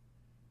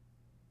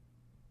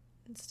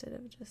instead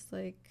of just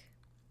like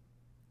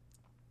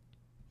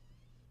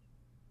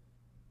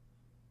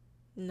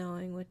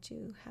knowing what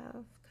you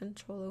have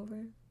control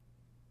over.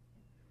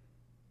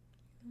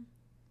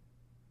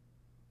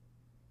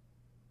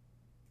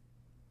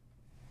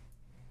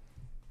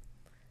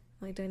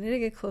 Like, do I need to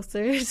get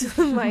closer to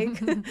the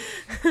mic?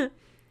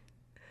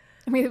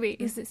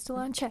 Wait, is it still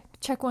on?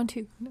 Check 1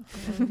 2. No.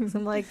 So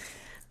I'm like,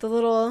 the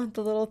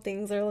little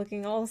things are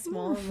looking all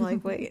small. I'm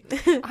like, wait.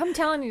 I'm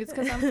telling you, it's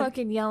because I'm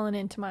fucking yelling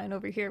into mine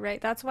over here,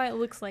 right? That's why it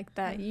looks like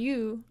that.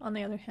 You, on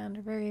the other hand,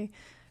 are very,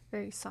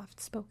 very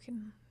soft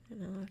spoken. I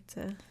know.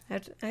 I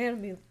gotta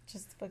be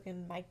just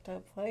fucking mic'd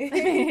up, like.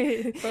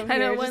 I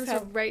know one's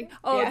right.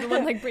 Oh, yeah. The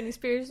one like Britney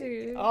Spears.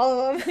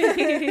 All of them.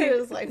 It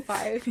was like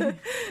 5.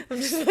 I'm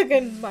just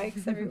fucking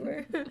mics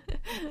everywhere.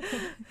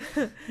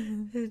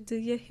 Do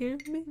you hear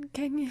me?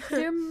 Can you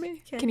hear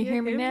me? Can you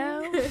hear me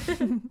now?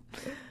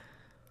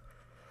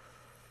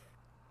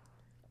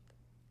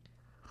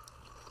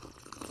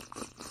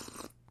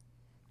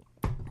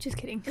 Just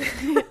kidding.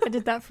 I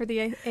did that for the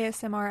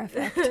ASMR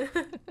effect.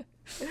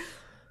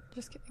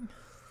 Just kidding.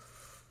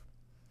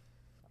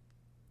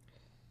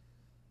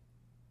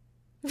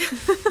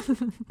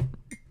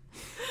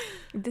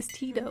 This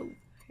Tito.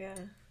 Yeah,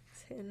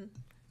 it's hidden.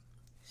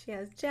 She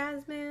has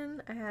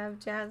jasmine. I have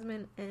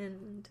jasmine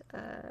and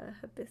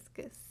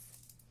hibiscus.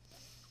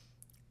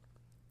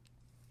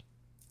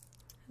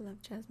 I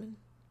love jasmine.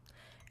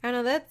 I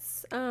know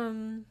that's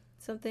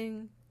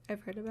something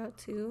I've heard about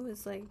too,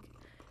 is like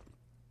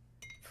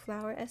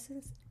flower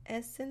essences,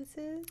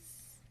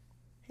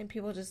 and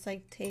people just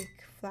like take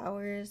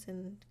flowers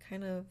and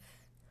kind of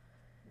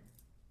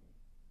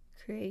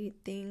create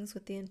things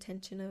with the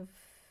intention of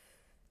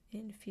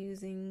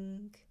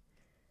infusing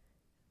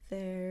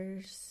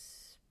their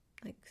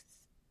like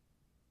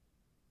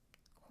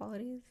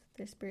qualities,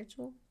 their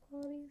spiritual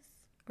qualities,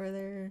 or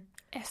their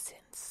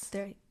essence,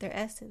 their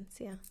essence,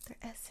 yeah, their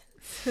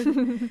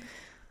essence.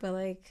 But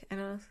like, I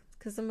don't know,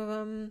 because some of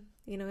them,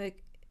 you know,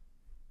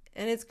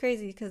 and it's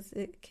crazy because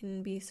it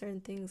can be certain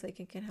things, like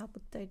it can help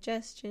with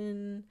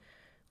digestion,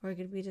 or it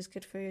could be just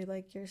good for your,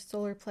 like, your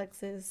solar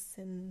plexus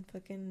and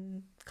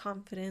fucking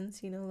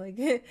confidence, you know, like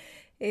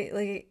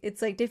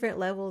it's like different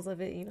levels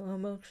of it, you know,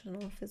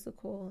 emotional,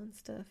 physical, and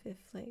stuff. If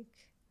like,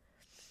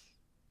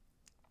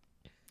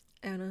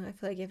 I don't know, I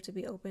feel like you have to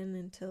be open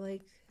into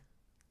like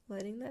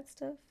letting that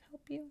stuff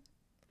help you.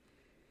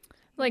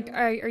 Like,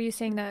 are you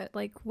saying that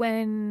like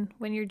when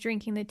you're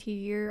drinking the tea,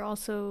 you're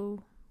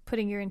also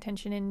putting your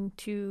intention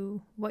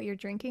into what you're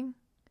drinking,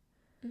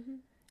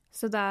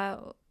 so that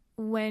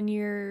when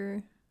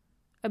you're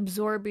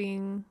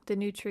absorbing the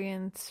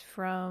nutrients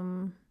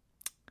from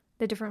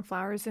the different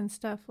flowers and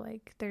stuff,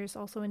 like there's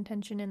also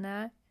intention in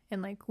that,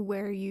 and like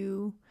where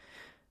you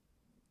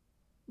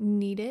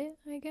need it,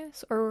 I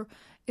guess? Or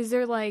is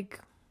there like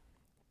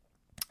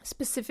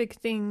specific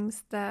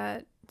things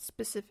that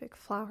specific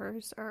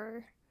flowers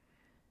are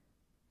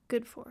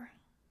good for?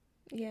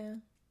 Yeah,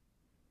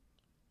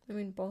 I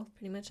mean, both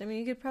pretty much. I mean,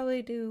 you could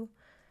probably do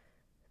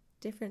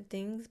different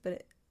things,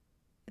 but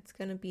it's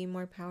gonna be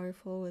more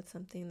powerful with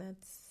something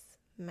that's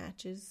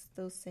matches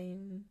those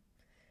same,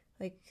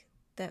 like,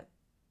 that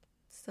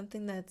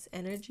something that's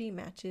energy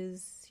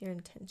matches your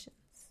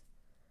intentions.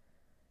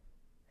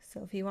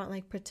 So if you want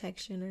like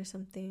protection or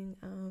something,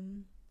 I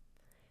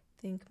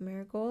think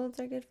marigolds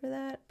are good for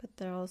that, but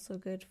they're also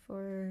good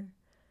for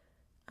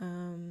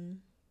I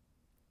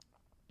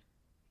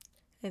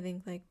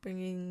think like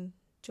bringing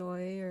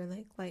joy or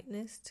like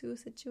lightness to a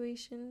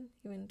situation,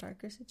 even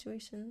darker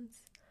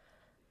situations.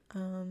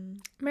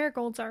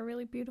 Marigolds are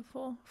really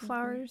beautiful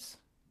flowers.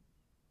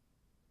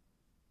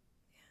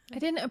 I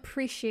didn't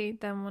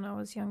appreciate them when I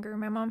was younger.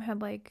 My mom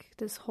had like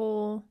this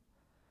whole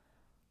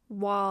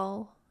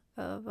wall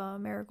of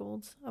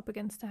marigolds up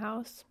against the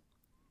house.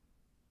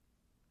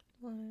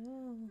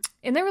 Wow.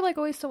 And they were like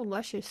always so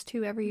luscious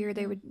too. Every year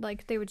they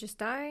would just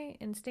die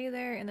and stay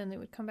there, and then they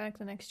would come back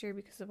the next year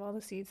because of all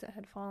the seeds that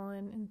had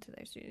fallen into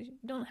there. So you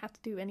don't have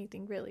to do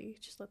anything really,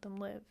 just let them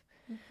live.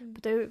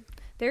 But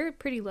they were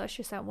pretty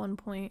luscious at one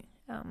point.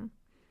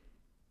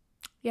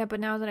 Yeah, but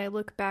now that I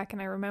look back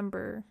and I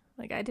remember,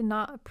 like, I did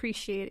not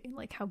appreciate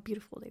like how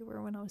beautiful they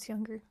were when I was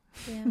younger.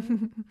 Yeah.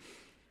 I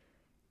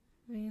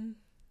mean,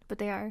 but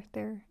they're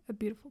a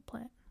beautiful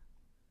plant.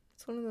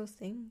 It's one of those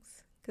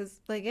things.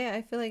 Because, like, yeah,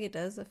 I feel like it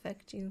does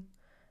affect you.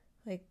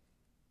 Like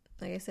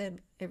I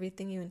said,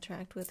 everything you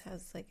interact with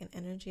has, like, an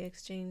energy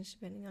exchange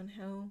depending on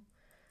how,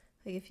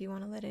 like, if you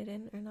want to let it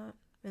in or not.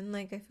 And,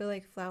 like, I feel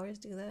like flowers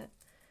do that.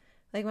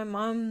 Like, my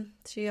mom,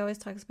 she always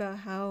talks about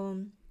how,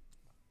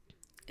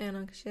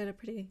 and she had a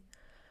pretty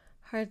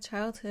hard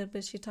childhood,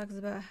 but she talks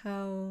about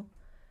how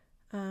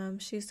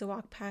she used to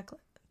walk past,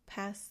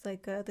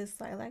 like,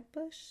 this lilac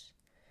bush.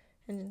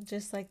 And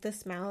just, like, the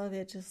smell of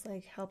it just,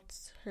 like,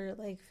 helped her,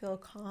 like, feel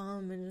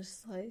calm and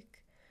just,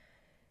 like,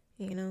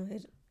 you know,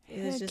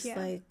 it was just,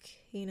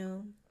 like, you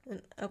know,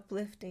 an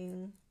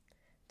uplifting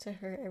to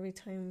her every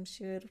time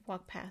she would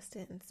walk past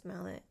it and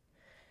smell it.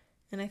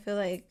 And I feel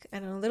like, I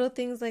don't know, little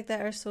things like that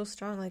are so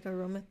strong, like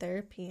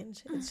aromatherapy and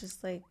shit. It's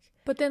just, like,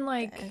 but then,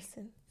 like,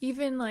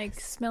 even, like,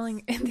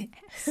 smelling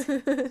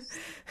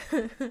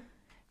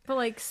but,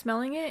 like,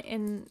 smelling it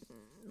and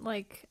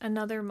like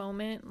another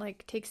moment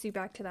like takes you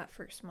back to that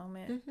first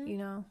moment, you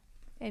know,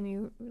 and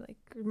you like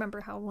remember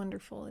how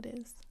wonderful it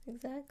is.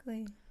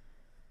 Exactly.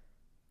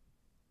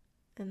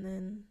 And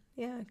then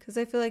because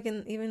I feel like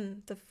in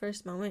even the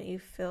first moment you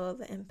feel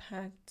the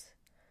impact,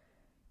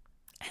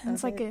 and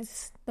it's like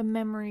it's the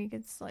memory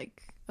gets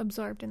like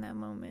absorbed in that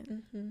moment.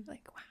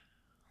 Like, wow.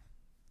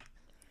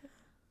 Yeah.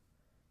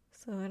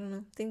 So I don't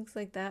know, things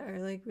like that are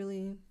like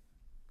really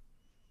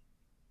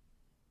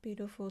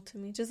beautiful to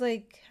me. Just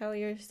like how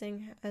you're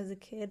saying as a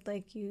kid,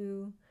 like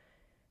you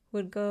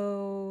would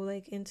go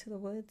like into the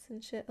woods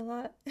and shit a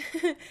lot.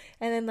 And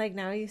then like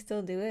now you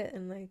still do it,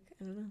 and like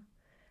I don't know.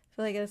 I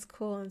feel like it's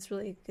cool, and it's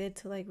really good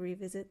to like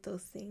revisit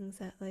those things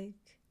that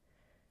like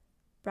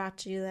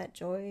brought you that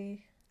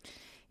joy.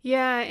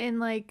 Yeah, and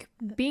like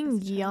being as a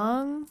child.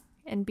 young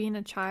and being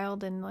a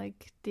child and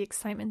like the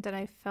excitement that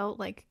I felt,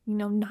 like, you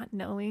know, not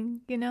knowing,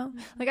 you know,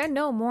 like I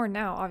know more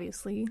now,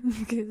 obviously,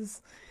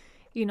 because,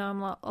 you know,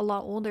 I'm a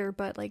lot older,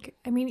 but like,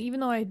 I mean, even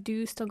though I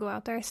do still go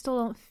out there, I still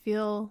don't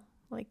feel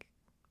like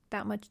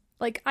that much.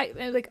 Like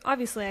like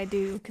obviously I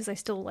do, because I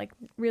still like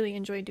really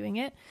enjoy doing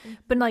it,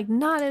 but like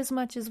not as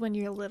much as when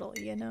you're little,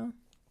 you know.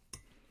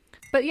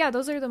 But yeah,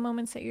 those are the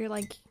moments that you're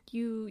like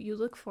you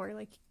look for.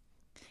 Like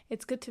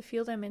it's good to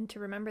feel them and to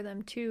remember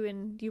them too,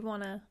 and you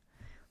want to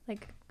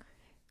like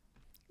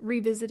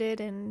revisit it,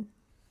 and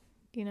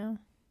you know.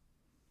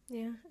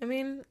 Yeah, I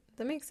mean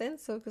that makes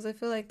sense though, because I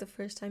feel like the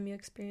first time you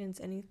experience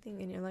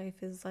anything in your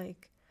life is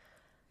like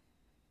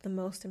the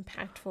most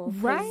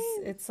impactful,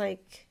 right? It's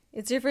like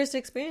it's your first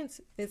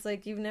experience. It's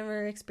like you've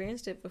never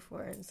experienced it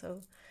before, and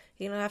so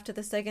you know after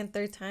the second,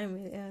 third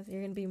time, yeah,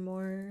 you're gonna be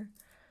more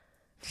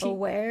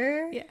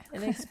aware Yeah.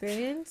 and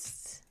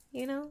experienced,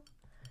 you know.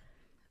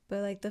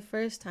 But like the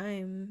first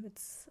time,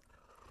 it's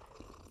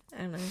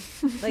I don't know,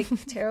 like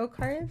tarot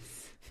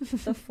cards,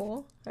 the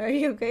Fool. Are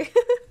you okay?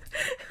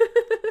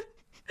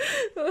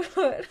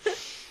 What?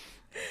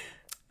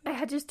 I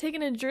had just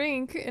taken a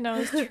drink and I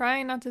was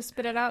trying not to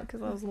spit it out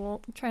because I was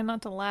trying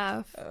not to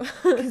laugh.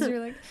 Because you're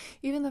like,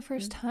 even the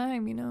first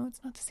time, you know,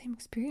 it's not the same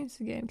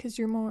experience again because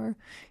you're more,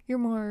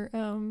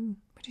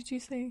 what did you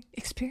say?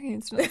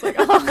 Experienced. And I was like,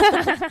 oh.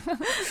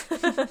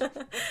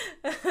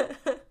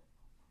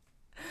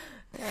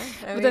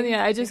 Yeah, but then,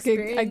 yeah, I just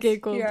I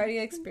giggled. You already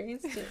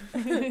experienced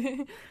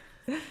it.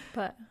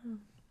 But,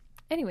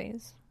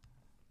 anyways.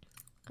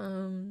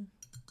 I'm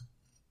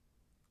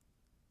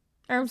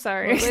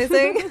sorry. What was I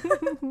saying?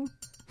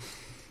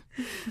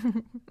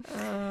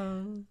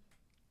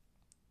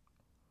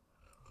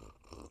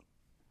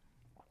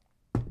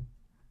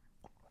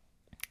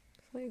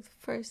 Like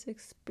first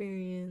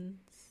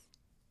experience.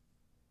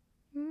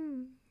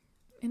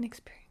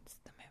 Inexperience,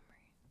 the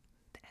memory,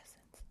 the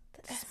essence,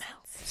 the smell.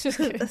 Just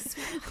kidding. The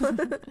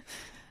smell.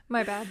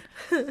 My bad.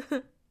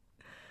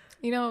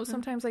 You know,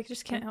 sometimes I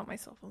just can't help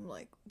myself. I'm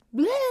like,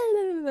 blah,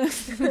 blah, blah.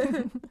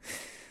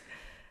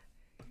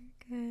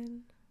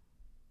 Good.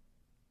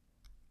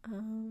 I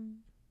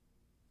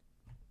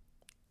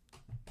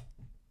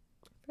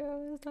forgot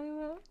what I was talking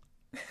about.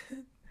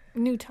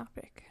 New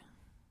topic.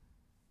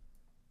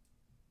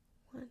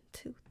 1,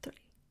 2, 3.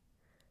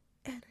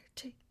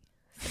 Energy.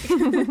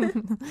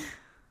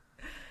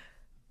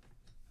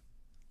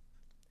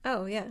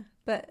 Oh yeah,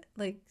 but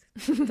like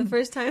the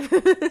first time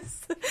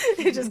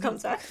it just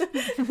comes back.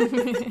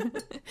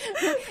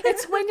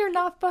 It's when you're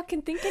not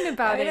fucking thinking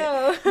about it.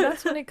 Know.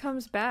 That's when it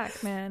comes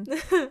back, man.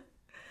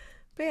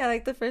 But yeah,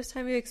 like the first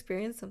time you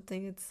experience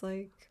something, it's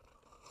like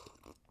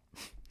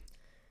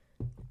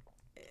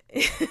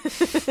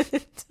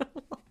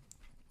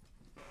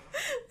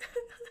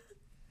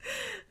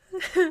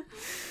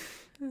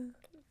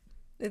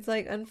it's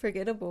like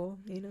unforgettable,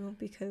 you know,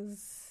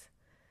 because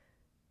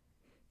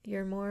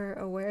you're more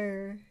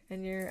aware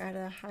and you're at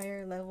a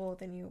higher level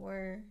than you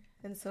were,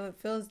 and so it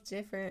feels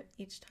different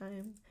each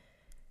time.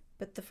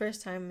 But the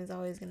first time is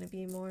always going to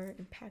be more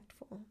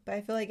impactful. But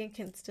I feel like it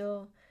can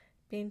still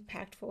be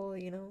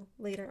impactful, you know,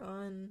 later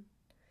on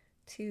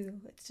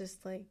too. It's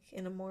just like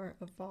in a more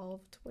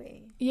evolved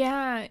way.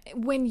 Yeah,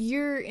 when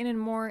you're in a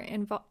more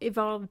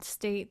evolved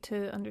state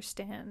to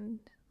understand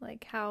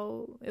like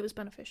how it was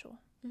beneficial.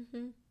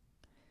 Mm-hmm.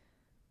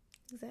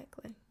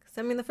 Exactly. Because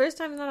I mean, the first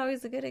time is not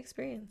always a good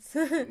experience.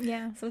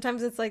 Yeah.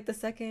 Sometimes it's like the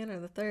second or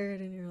the third,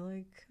 and you're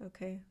like,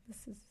 okay,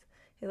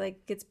 it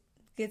like gets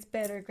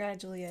better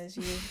gradually as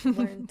you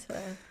learn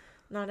to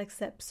not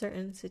accept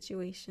certain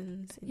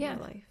situations in your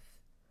life.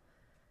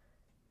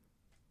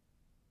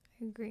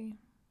 I agree.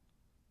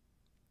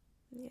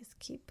 You just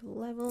keep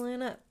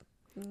leveling up.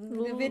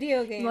 Like a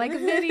video game. Like a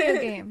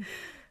video game.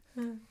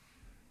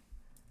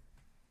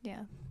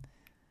 Yeah.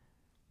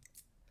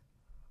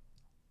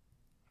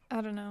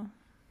 I don't know.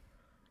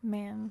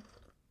 Man.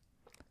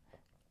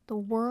 The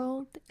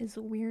world is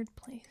a weird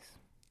place.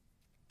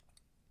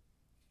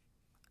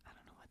 I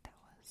don't know what that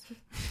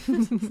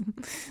was.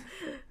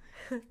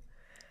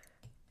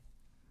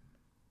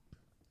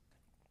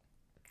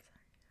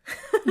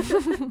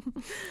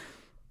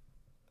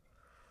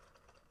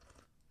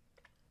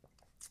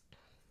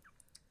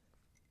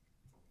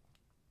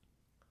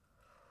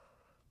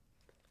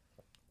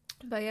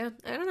 But yeah,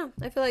 I don't know.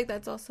 I feel like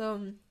that's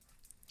also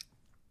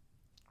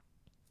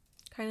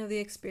kind of the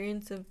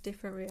experience of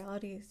different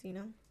realities, you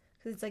know?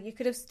 Because it's like you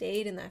could have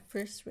stayed in that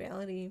first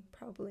reality,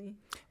 probably.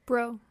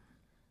 Bro.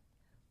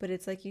 But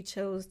it's like you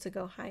chose to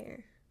go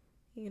higher,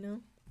 you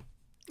know?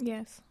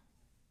 Yes.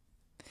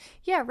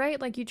 Yeah,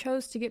 right? Like you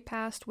chose to get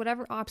past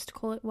whatever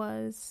obstacle it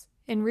was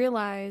and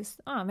realize,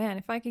 oh man,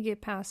 if I could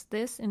get past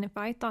this, and if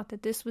I thought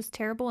that this was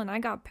terrible and I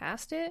got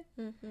past it,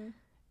 then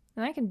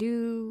I can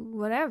do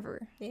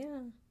whatever. Yeah.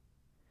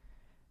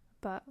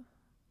 But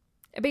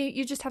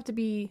you just have to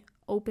be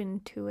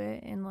open to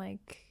it and,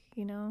 like,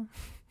 you know,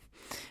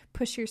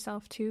 push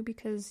yourself too,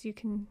 because you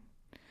can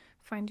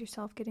find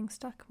yourself getting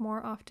stuck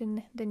more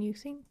often than you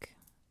think.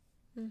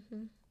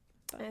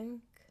 I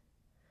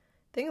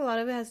think a lot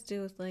of it has to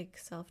do with, like,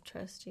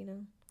 self-trust, you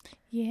know?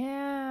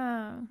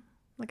 Yeah.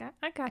 Like,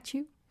 I got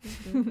you.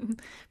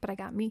 But I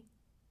got me.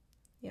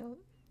 Yep.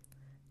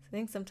 I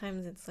think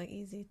sometimes it's, like,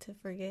 easy to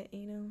forget,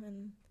 you know,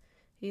 and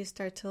you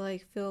start to,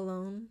 like, feel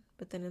alone,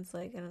 but then it's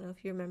like, I don't know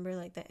if you remember,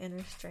 like, that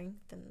inner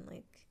strength and,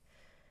 like,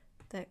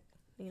 that,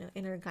 you know,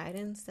 inner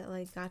guidance that,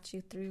 like, got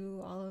you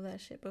through all of that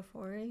shit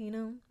before, you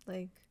know?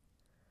 Like,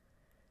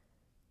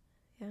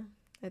 yeah,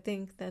 I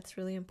think that's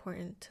really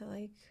important to,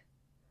 like,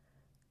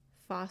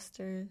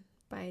 foster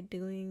by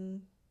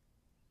doing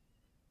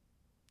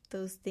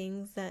those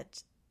things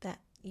that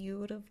you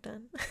would have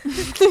done.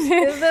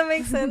 If that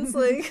makes sense.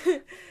 Like,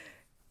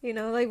 you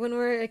know, like when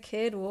we're a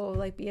kid, we'll,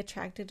 like, be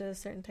attracted to a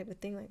certain type of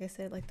thing, like I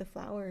said, like the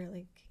flower,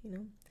 like, you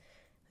know,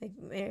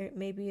 like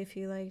maybe if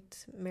you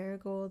liked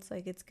marigolds,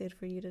 like, it's good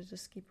for you to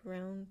just keep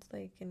around,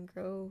 like, and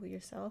grow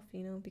yourself,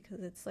 you know,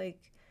 because it's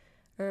like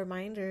a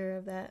reminder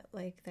of that,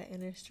 like, that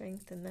inner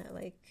strength and that,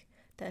 like,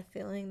 that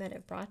feeling that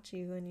it brought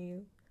you, and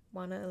you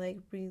want to, like,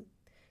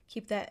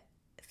 keep that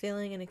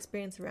feeling and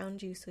experience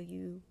around you, so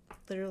you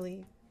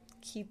literally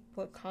keep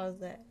what caused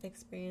that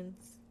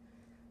experience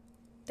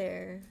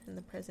there in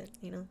the present,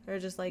 you know, or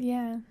just like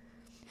yeah.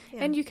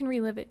 And you can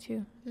relive it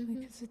too,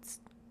 because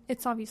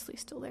it's obviously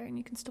still there, and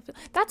you can still feel.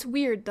 That's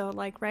weird though,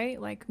 like,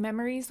 right, like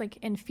memories, like,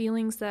 and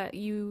feelings that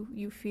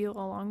you feel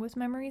along with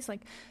memories,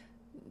 like,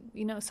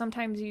 you know,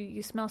 sometimes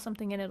you smell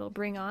something and it'll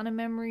bring on a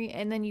memory,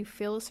 and then you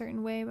feel a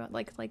certain way about,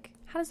 like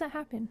how does that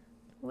happen?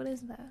 What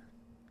is that?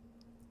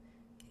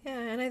 Yeah,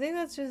 and I think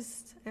that's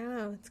just, I don't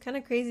know, it's kind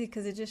of crazy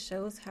because it just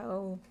shows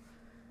how,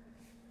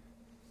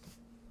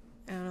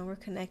 I don't know, we're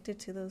connected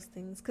to those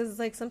things. Because,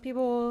 like, some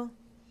people,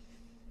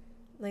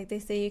 like, they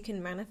say you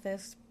can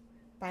manifest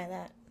by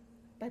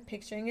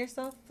picturing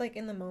yourself, like,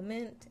 in the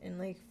moment and,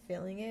 like,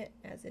 feeling it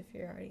as if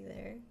you're already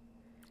there.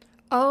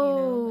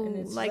 Oh, you know? And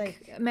it's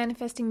like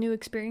manifesting new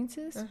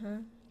experiences?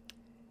 And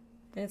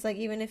it's like,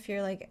 even if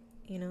you're, like,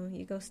 you know,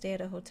 you go stay at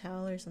a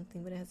hotel or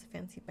something, but it has a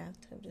fancy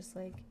bathtub, just,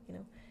 like, you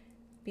know,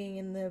 being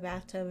in the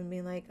bathtub and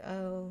being like,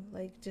 oh,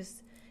 like,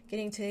 just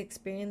getting to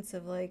experience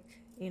of, like,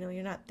 you know,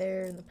 you're not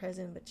there in the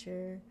present, but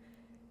you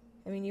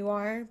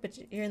are, but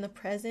you're in the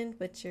present,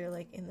 but you're,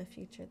 like, in the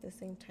future at the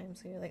same time.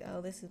 So you're like,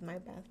 oh, this is my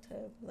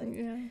bathtub. Like,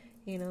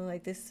 you know,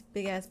 like, this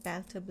big ass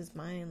bathtub is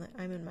mine. Like,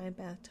 I'm in my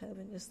bathtub,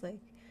 and just, like,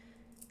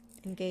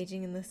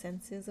 engaging in the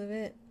senses of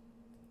it.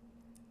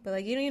 But,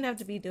 like, you don't even have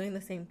to be doing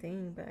the same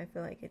thing, but I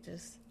feel like it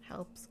just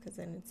helps, because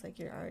then it's like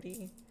you're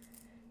already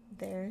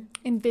there.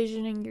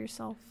 Envisioning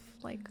yourself,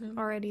 like,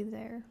 already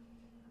there.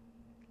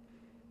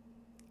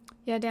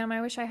 Yeah, damn, I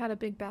wish I had a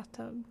big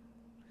bathtub.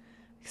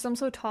 Because I'm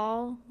so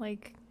tall,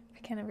 like, I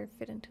can't ever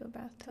fit into a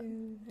bathtub.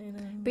 Dude, I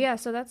know. But yeah,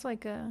 so that's,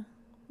 like,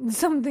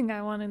 something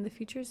I want in the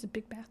future is a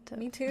big bathtub.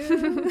 Me too.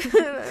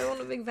 I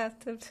want a big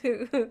bathtub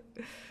too.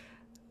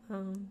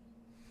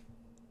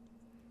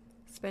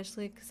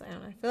 Especially because, I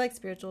don't know, I feel like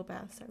spiritual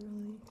baths are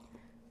really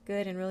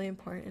good and really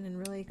important and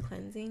really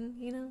cleansing,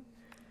 you know?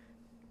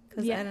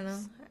 Because, I don't know,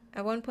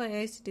 at one point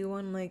I used to do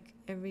one, like,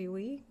 every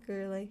week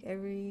or, like,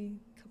 every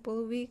couple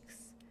of weeks,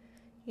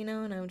 you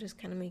know? And I would just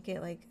kind of make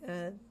it, like,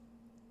 a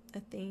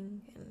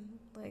thing, and,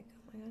 like,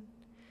 oh my god.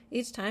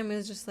 Each time it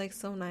was just, like,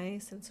 so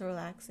nice and so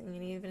relaxing,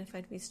 and even if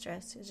I'd be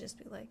stressed, it'd just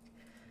be like,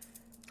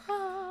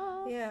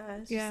 oh. Yeah,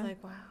 it's just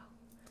like, wow.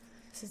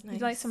 This is nice. You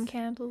light some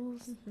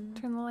candles,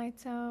 turn the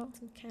lights out.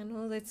 Some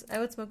candles. I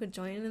would smoke a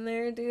joint in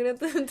there, dude, at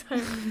the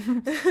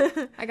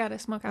time. I gotta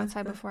smoke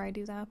outside before I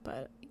do that,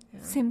 but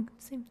same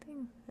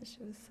thing. That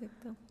shit was sick,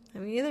 though. I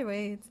mean, either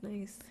way, it's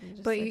nice.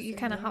 Just, but you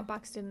kind of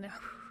hotboxed in there.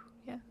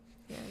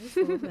 Yeah, just a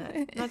little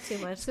bit. Not too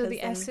much. So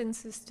the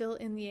essence is still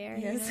in the air.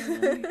 Yes. You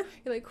know?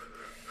 You're like...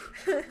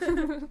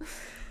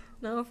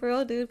 No, for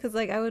real, dude, because,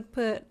 like, I would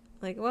put,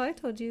 like, well, I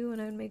told you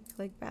when I would make,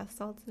 like, bath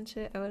salts and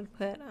shit, I would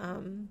put,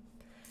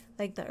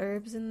 like, the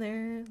herbs in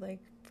there, like,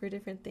 for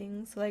different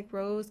things. So, like,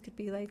 rose could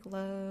be, like,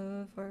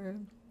 love, or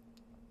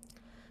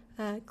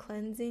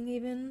cleansing,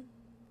 even,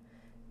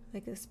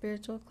 like a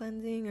spiritual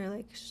cleansing, or,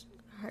 like,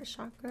 heart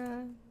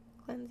chakra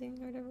cleansing,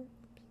 or whatever.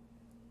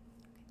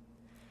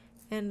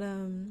 And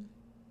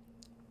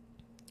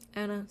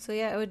I don't know. So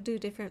yeah, I would do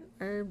different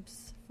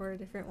herbs for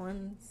different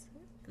ones,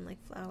 and,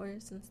 like,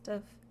 flowers and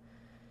stuff.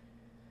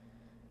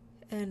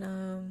 And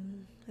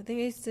I think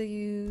I used to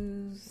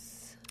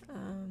use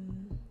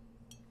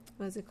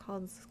what is it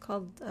called? It's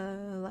called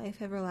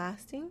Life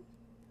Everlasting.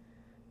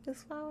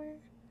 This flower.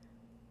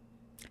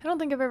 I don't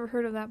think I've ever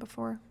heard of that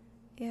before.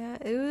 Yeah,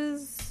 they're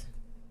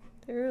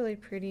really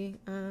pretty.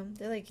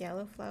 They're like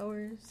yellow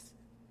flowers.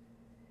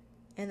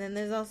 And then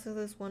there's also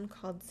this one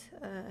called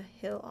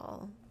Heal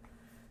All.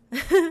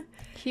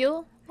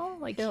 Heal All?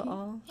 Like Heal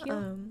All.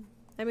 Heal?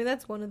 I mean,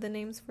 that's one of the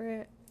names for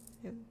it.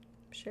 I'm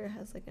sure it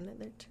has like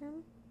another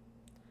term.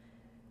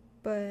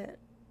 But,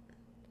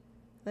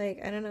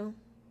 like, I don't know.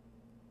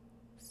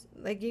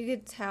 Like, you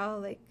could tell,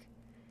 like,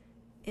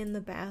 in the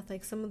bath,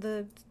 like, some of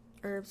the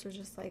herbs are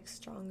just, like,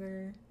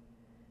 stronger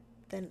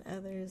than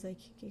others. Like,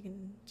 you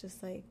can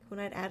just, like, when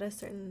I'd add a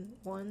certain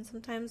one,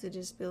 sometimes it'd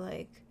just be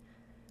like,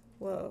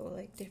 whoa,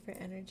 like,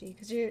 different energy.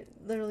 Because you're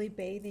literally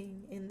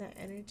bathing in that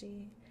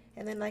energy.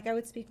 And then, like, I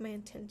would speak my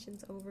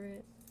intentions over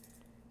it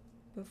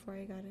before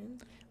I got in.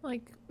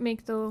 Like,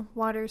 make the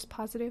waters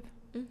positive.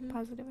 Mm-hmm.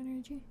 Positive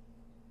energy.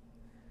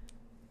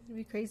 It'd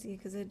be crazy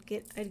because I'd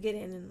get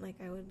in and like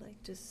I would like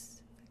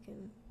just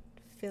fucking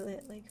feel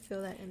it, like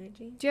feel that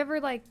energy. Do you ever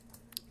like?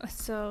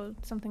 So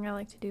something I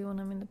like to do when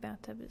I'm in the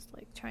bathtub is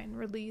like try and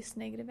release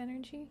negative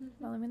energy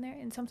while I'm in there,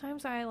 and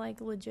sometimes I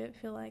like legit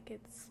feel like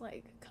it's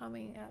like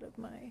coming out of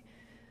my,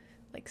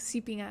 like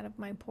seeping out of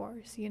my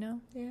pores, you know?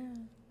 Yeah,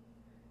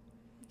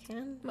 you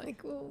can.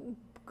 Like, oh,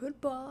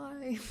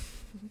 goodbye.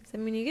 So, I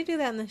mean, you could do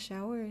that in the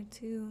shower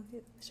too,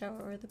 the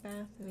shower or the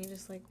bath, and you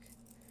just like.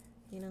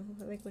 You know,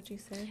 like what you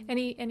said.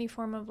 Any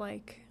form of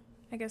like,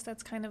 I guess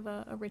that's kind of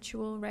a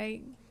ritual,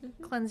 right?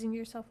 Mm-hmm. Cleansing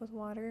yourself with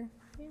water.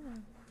 Yeah.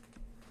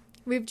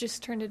 We've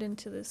just turned it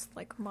into this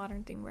like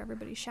modern thing where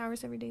everybody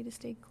showers every day to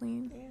stay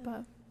clean. Yeah.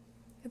 But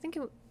I think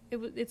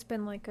it's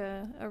been like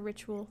a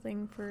ritual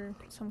thing for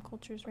some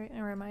cultures, right?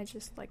 Or am I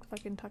just like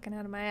fucking talking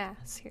out of my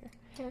ass here?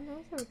 Yeah, no,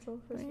 it's a ritual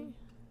for right? sure.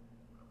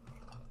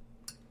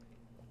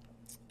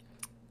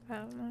 I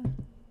don't know.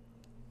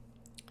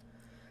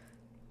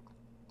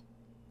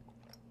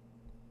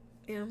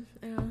 Yeah,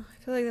 I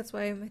feel like that's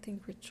why I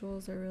think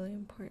rituals are really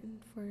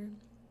important for,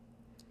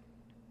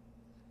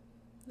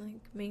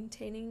 like,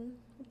 maintaining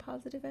a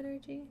positive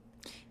energy.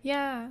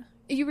 Yeah,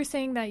 you were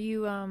saying that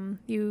you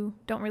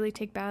don't really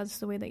take baths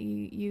the way that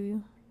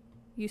you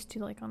used to,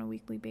 like, on a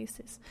weekly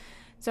basis.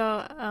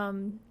 So,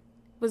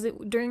 was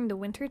it during the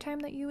winter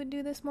time that you would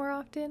do this more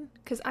often?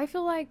 Because I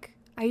feel like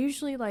I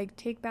usually, like,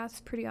 take baths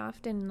pretty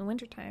often in the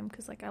winter time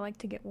because, like, I like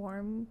to get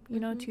warm, you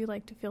know, too,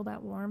 like, to feel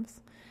that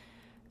warmth.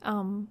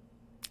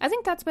 I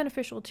think that's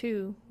beneficial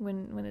too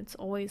when it's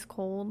always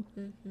cold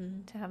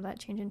to have that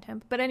change in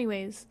temp. But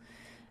anyways,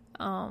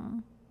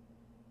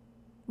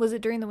 was it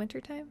during the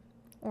winter time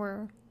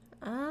or?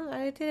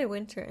 I did it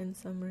winter and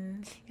summer.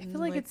 I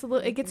feel like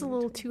it gets a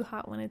little too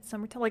hot when it's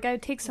summertime. Like I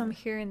would take some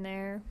here and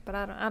there, but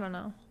I don't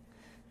know.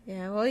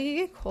 Yeah, well, you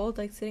get cold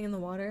like sitting in the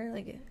water.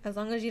 Like as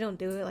long as you don't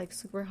do it like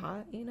super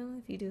hot, you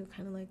know. If you do it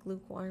kind of like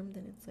lukewarm,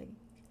 then it's like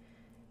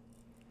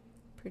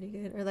pretty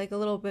good, or like a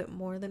little bit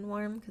more than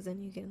warm, because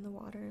then you get in the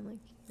water and like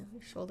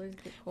your shoulders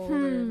get cold. Or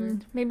whatever.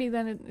 Maybe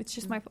then it's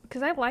just my fault,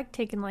 because I like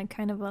taking like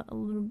kind of a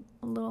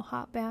little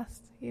hot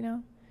bath, you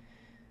know.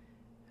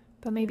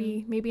 But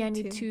maybe I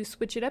need to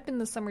switch it up in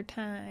the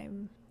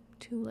summertime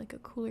to like a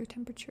cooler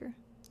temperature.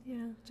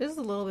 Yeah, just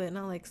a little bit,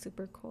 not like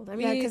super cold. I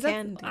mean, you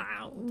can.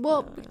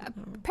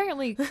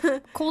 Apparently,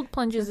 cold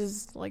plunges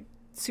is like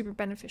super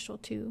beneficial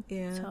too.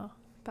 Yeah. So,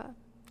 but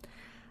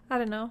I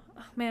don't know.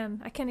 Oh,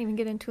 man, I can't even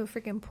get into a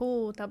freaking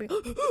pool without being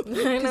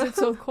because it's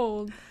so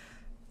cold.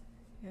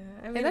 Yeah,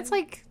 I mean, and that's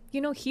like, you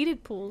know,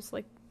 heated pools,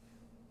 like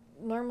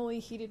normally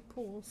heated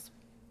pools.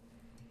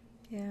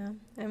 Yeah,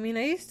 I mean,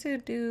 I used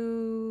to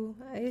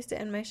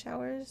end my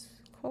showers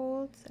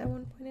cold at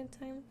one point in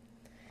time.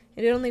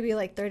 It'd only be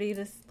like 30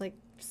 to like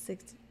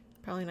 60,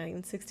 probably not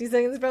even 60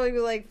 seconds. Probably be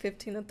like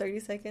 15 to 30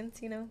 seconds,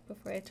 you know,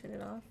 before I turn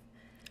it off.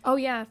 Oh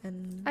yeah,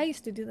 and I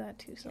used to do that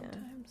too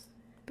sometimes.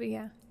 But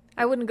yeah,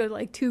 I wouldn't go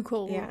like too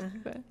cold. Yeah.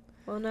 But.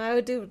 Well, no, I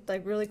would do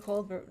like really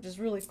cold, but just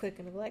really quick,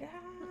 and I'd be like, ah.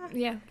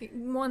 Yeah,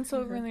 once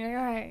over and then,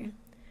 all right,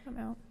 I'm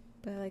out.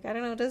 But like, I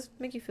don't know, it does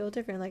make you feel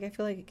different. Like, I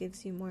feel like it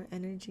gives you more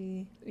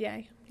energy.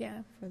 Yeah.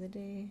 For the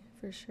day,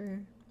 for sure.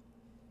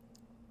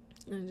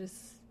 And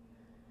just,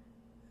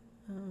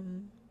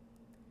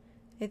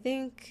 I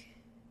think,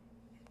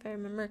 if I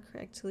remember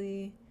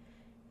correctly,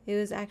 it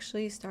was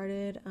actually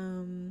started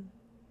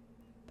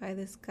by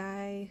this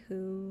guy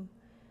who,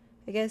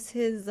 I guess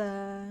his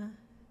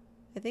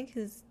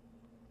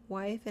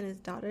wife and his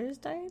daughters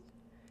died.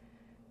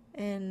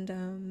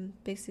 And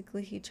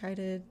basically he tried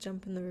to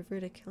jump in the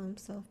river to kill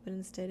himself, but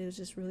instead it was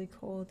just really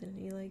cold, and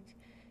he like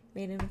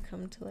made him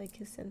come to like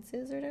his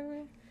senses or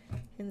whatever.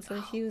 And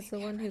so he was the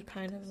one who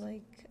kind of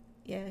like,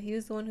 he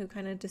was the one who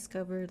kind of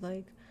discovered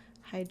like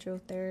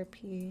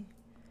hydrotherapy.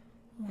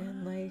 Wow.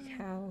 And like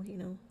how, you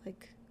know,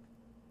 like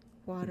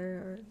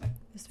water, or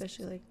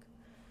especially like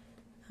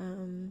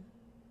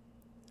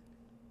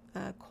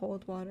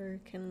cold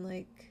water can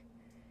like,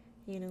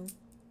 you know,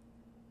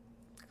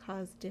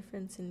 cause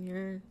difference in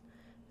your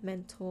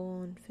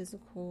mental and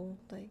physical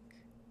like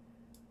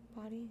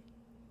body.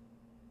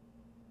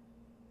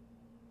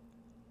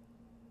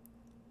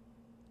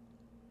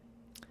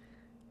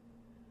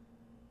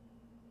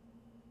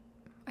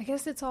 I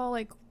guess it's all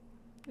like,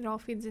 it all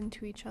feeds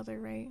into each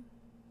other, right?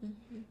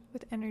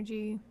 With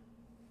energy.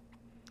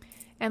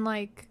 And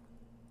like,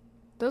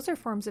 those are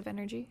forms of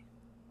energy.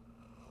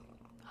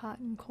 Hot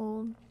and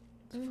cold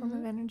is a form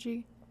of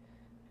energy.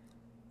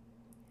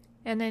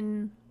 And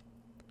then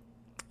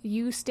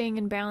you staying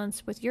in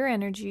balance with your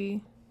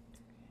energy,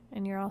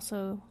 and you're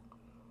also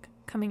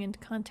coming into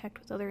contact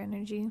with other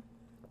energy.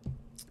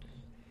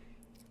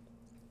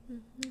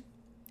 Mm-hmm.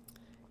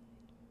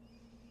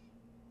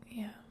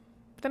 Yeah.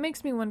 But that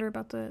makes me wonder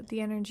about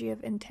the energy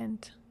of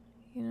intent,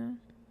 you know?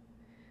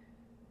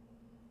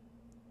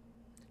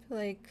 I feel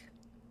like,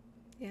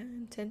 yeah,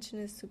 intention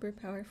is super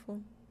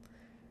powerful.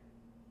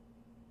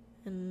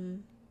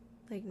 And,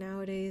 like,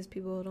 nowadays,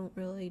 people don't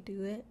really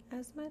do it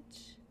as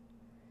much,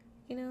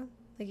 you know?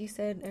 Like you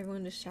said,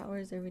 everyone just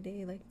showers every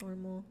day, like,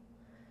 normal.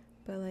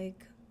 But,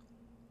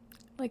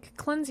 like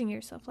cleansing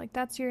yourself, like,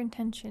 that's your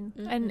intention.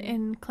 Mm-hmm.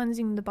 And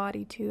cleansing the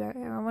body, too.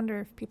 I wonder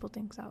if people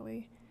think that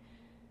way.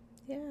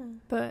 Yeah.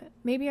 But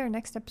maybe our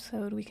next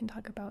episode, we can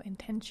talk about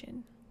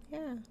intention.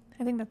 Yeah.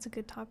 I think that's a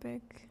good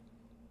topic.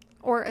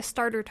 Or a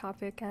starter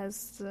topic,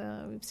 as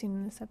we've seen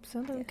in this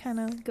episode. Yes. We kind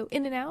of go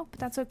in and out, but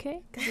that's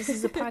okay, because this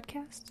is a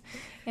podcast.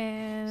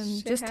 And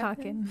Shit just happens.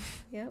 talking.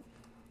 Yep.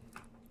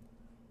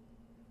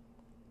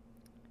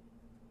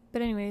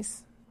 But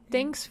anyways,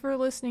 thanks for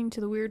listening to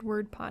the Weird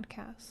Word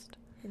podcast.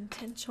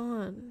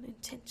 Intention.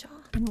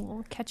 And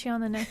we'll catch you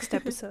on the next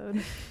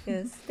episode.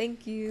 Yes,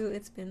 thank you.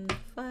 It's been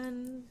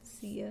fun.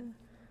 See ya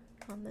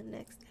on the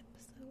next episode.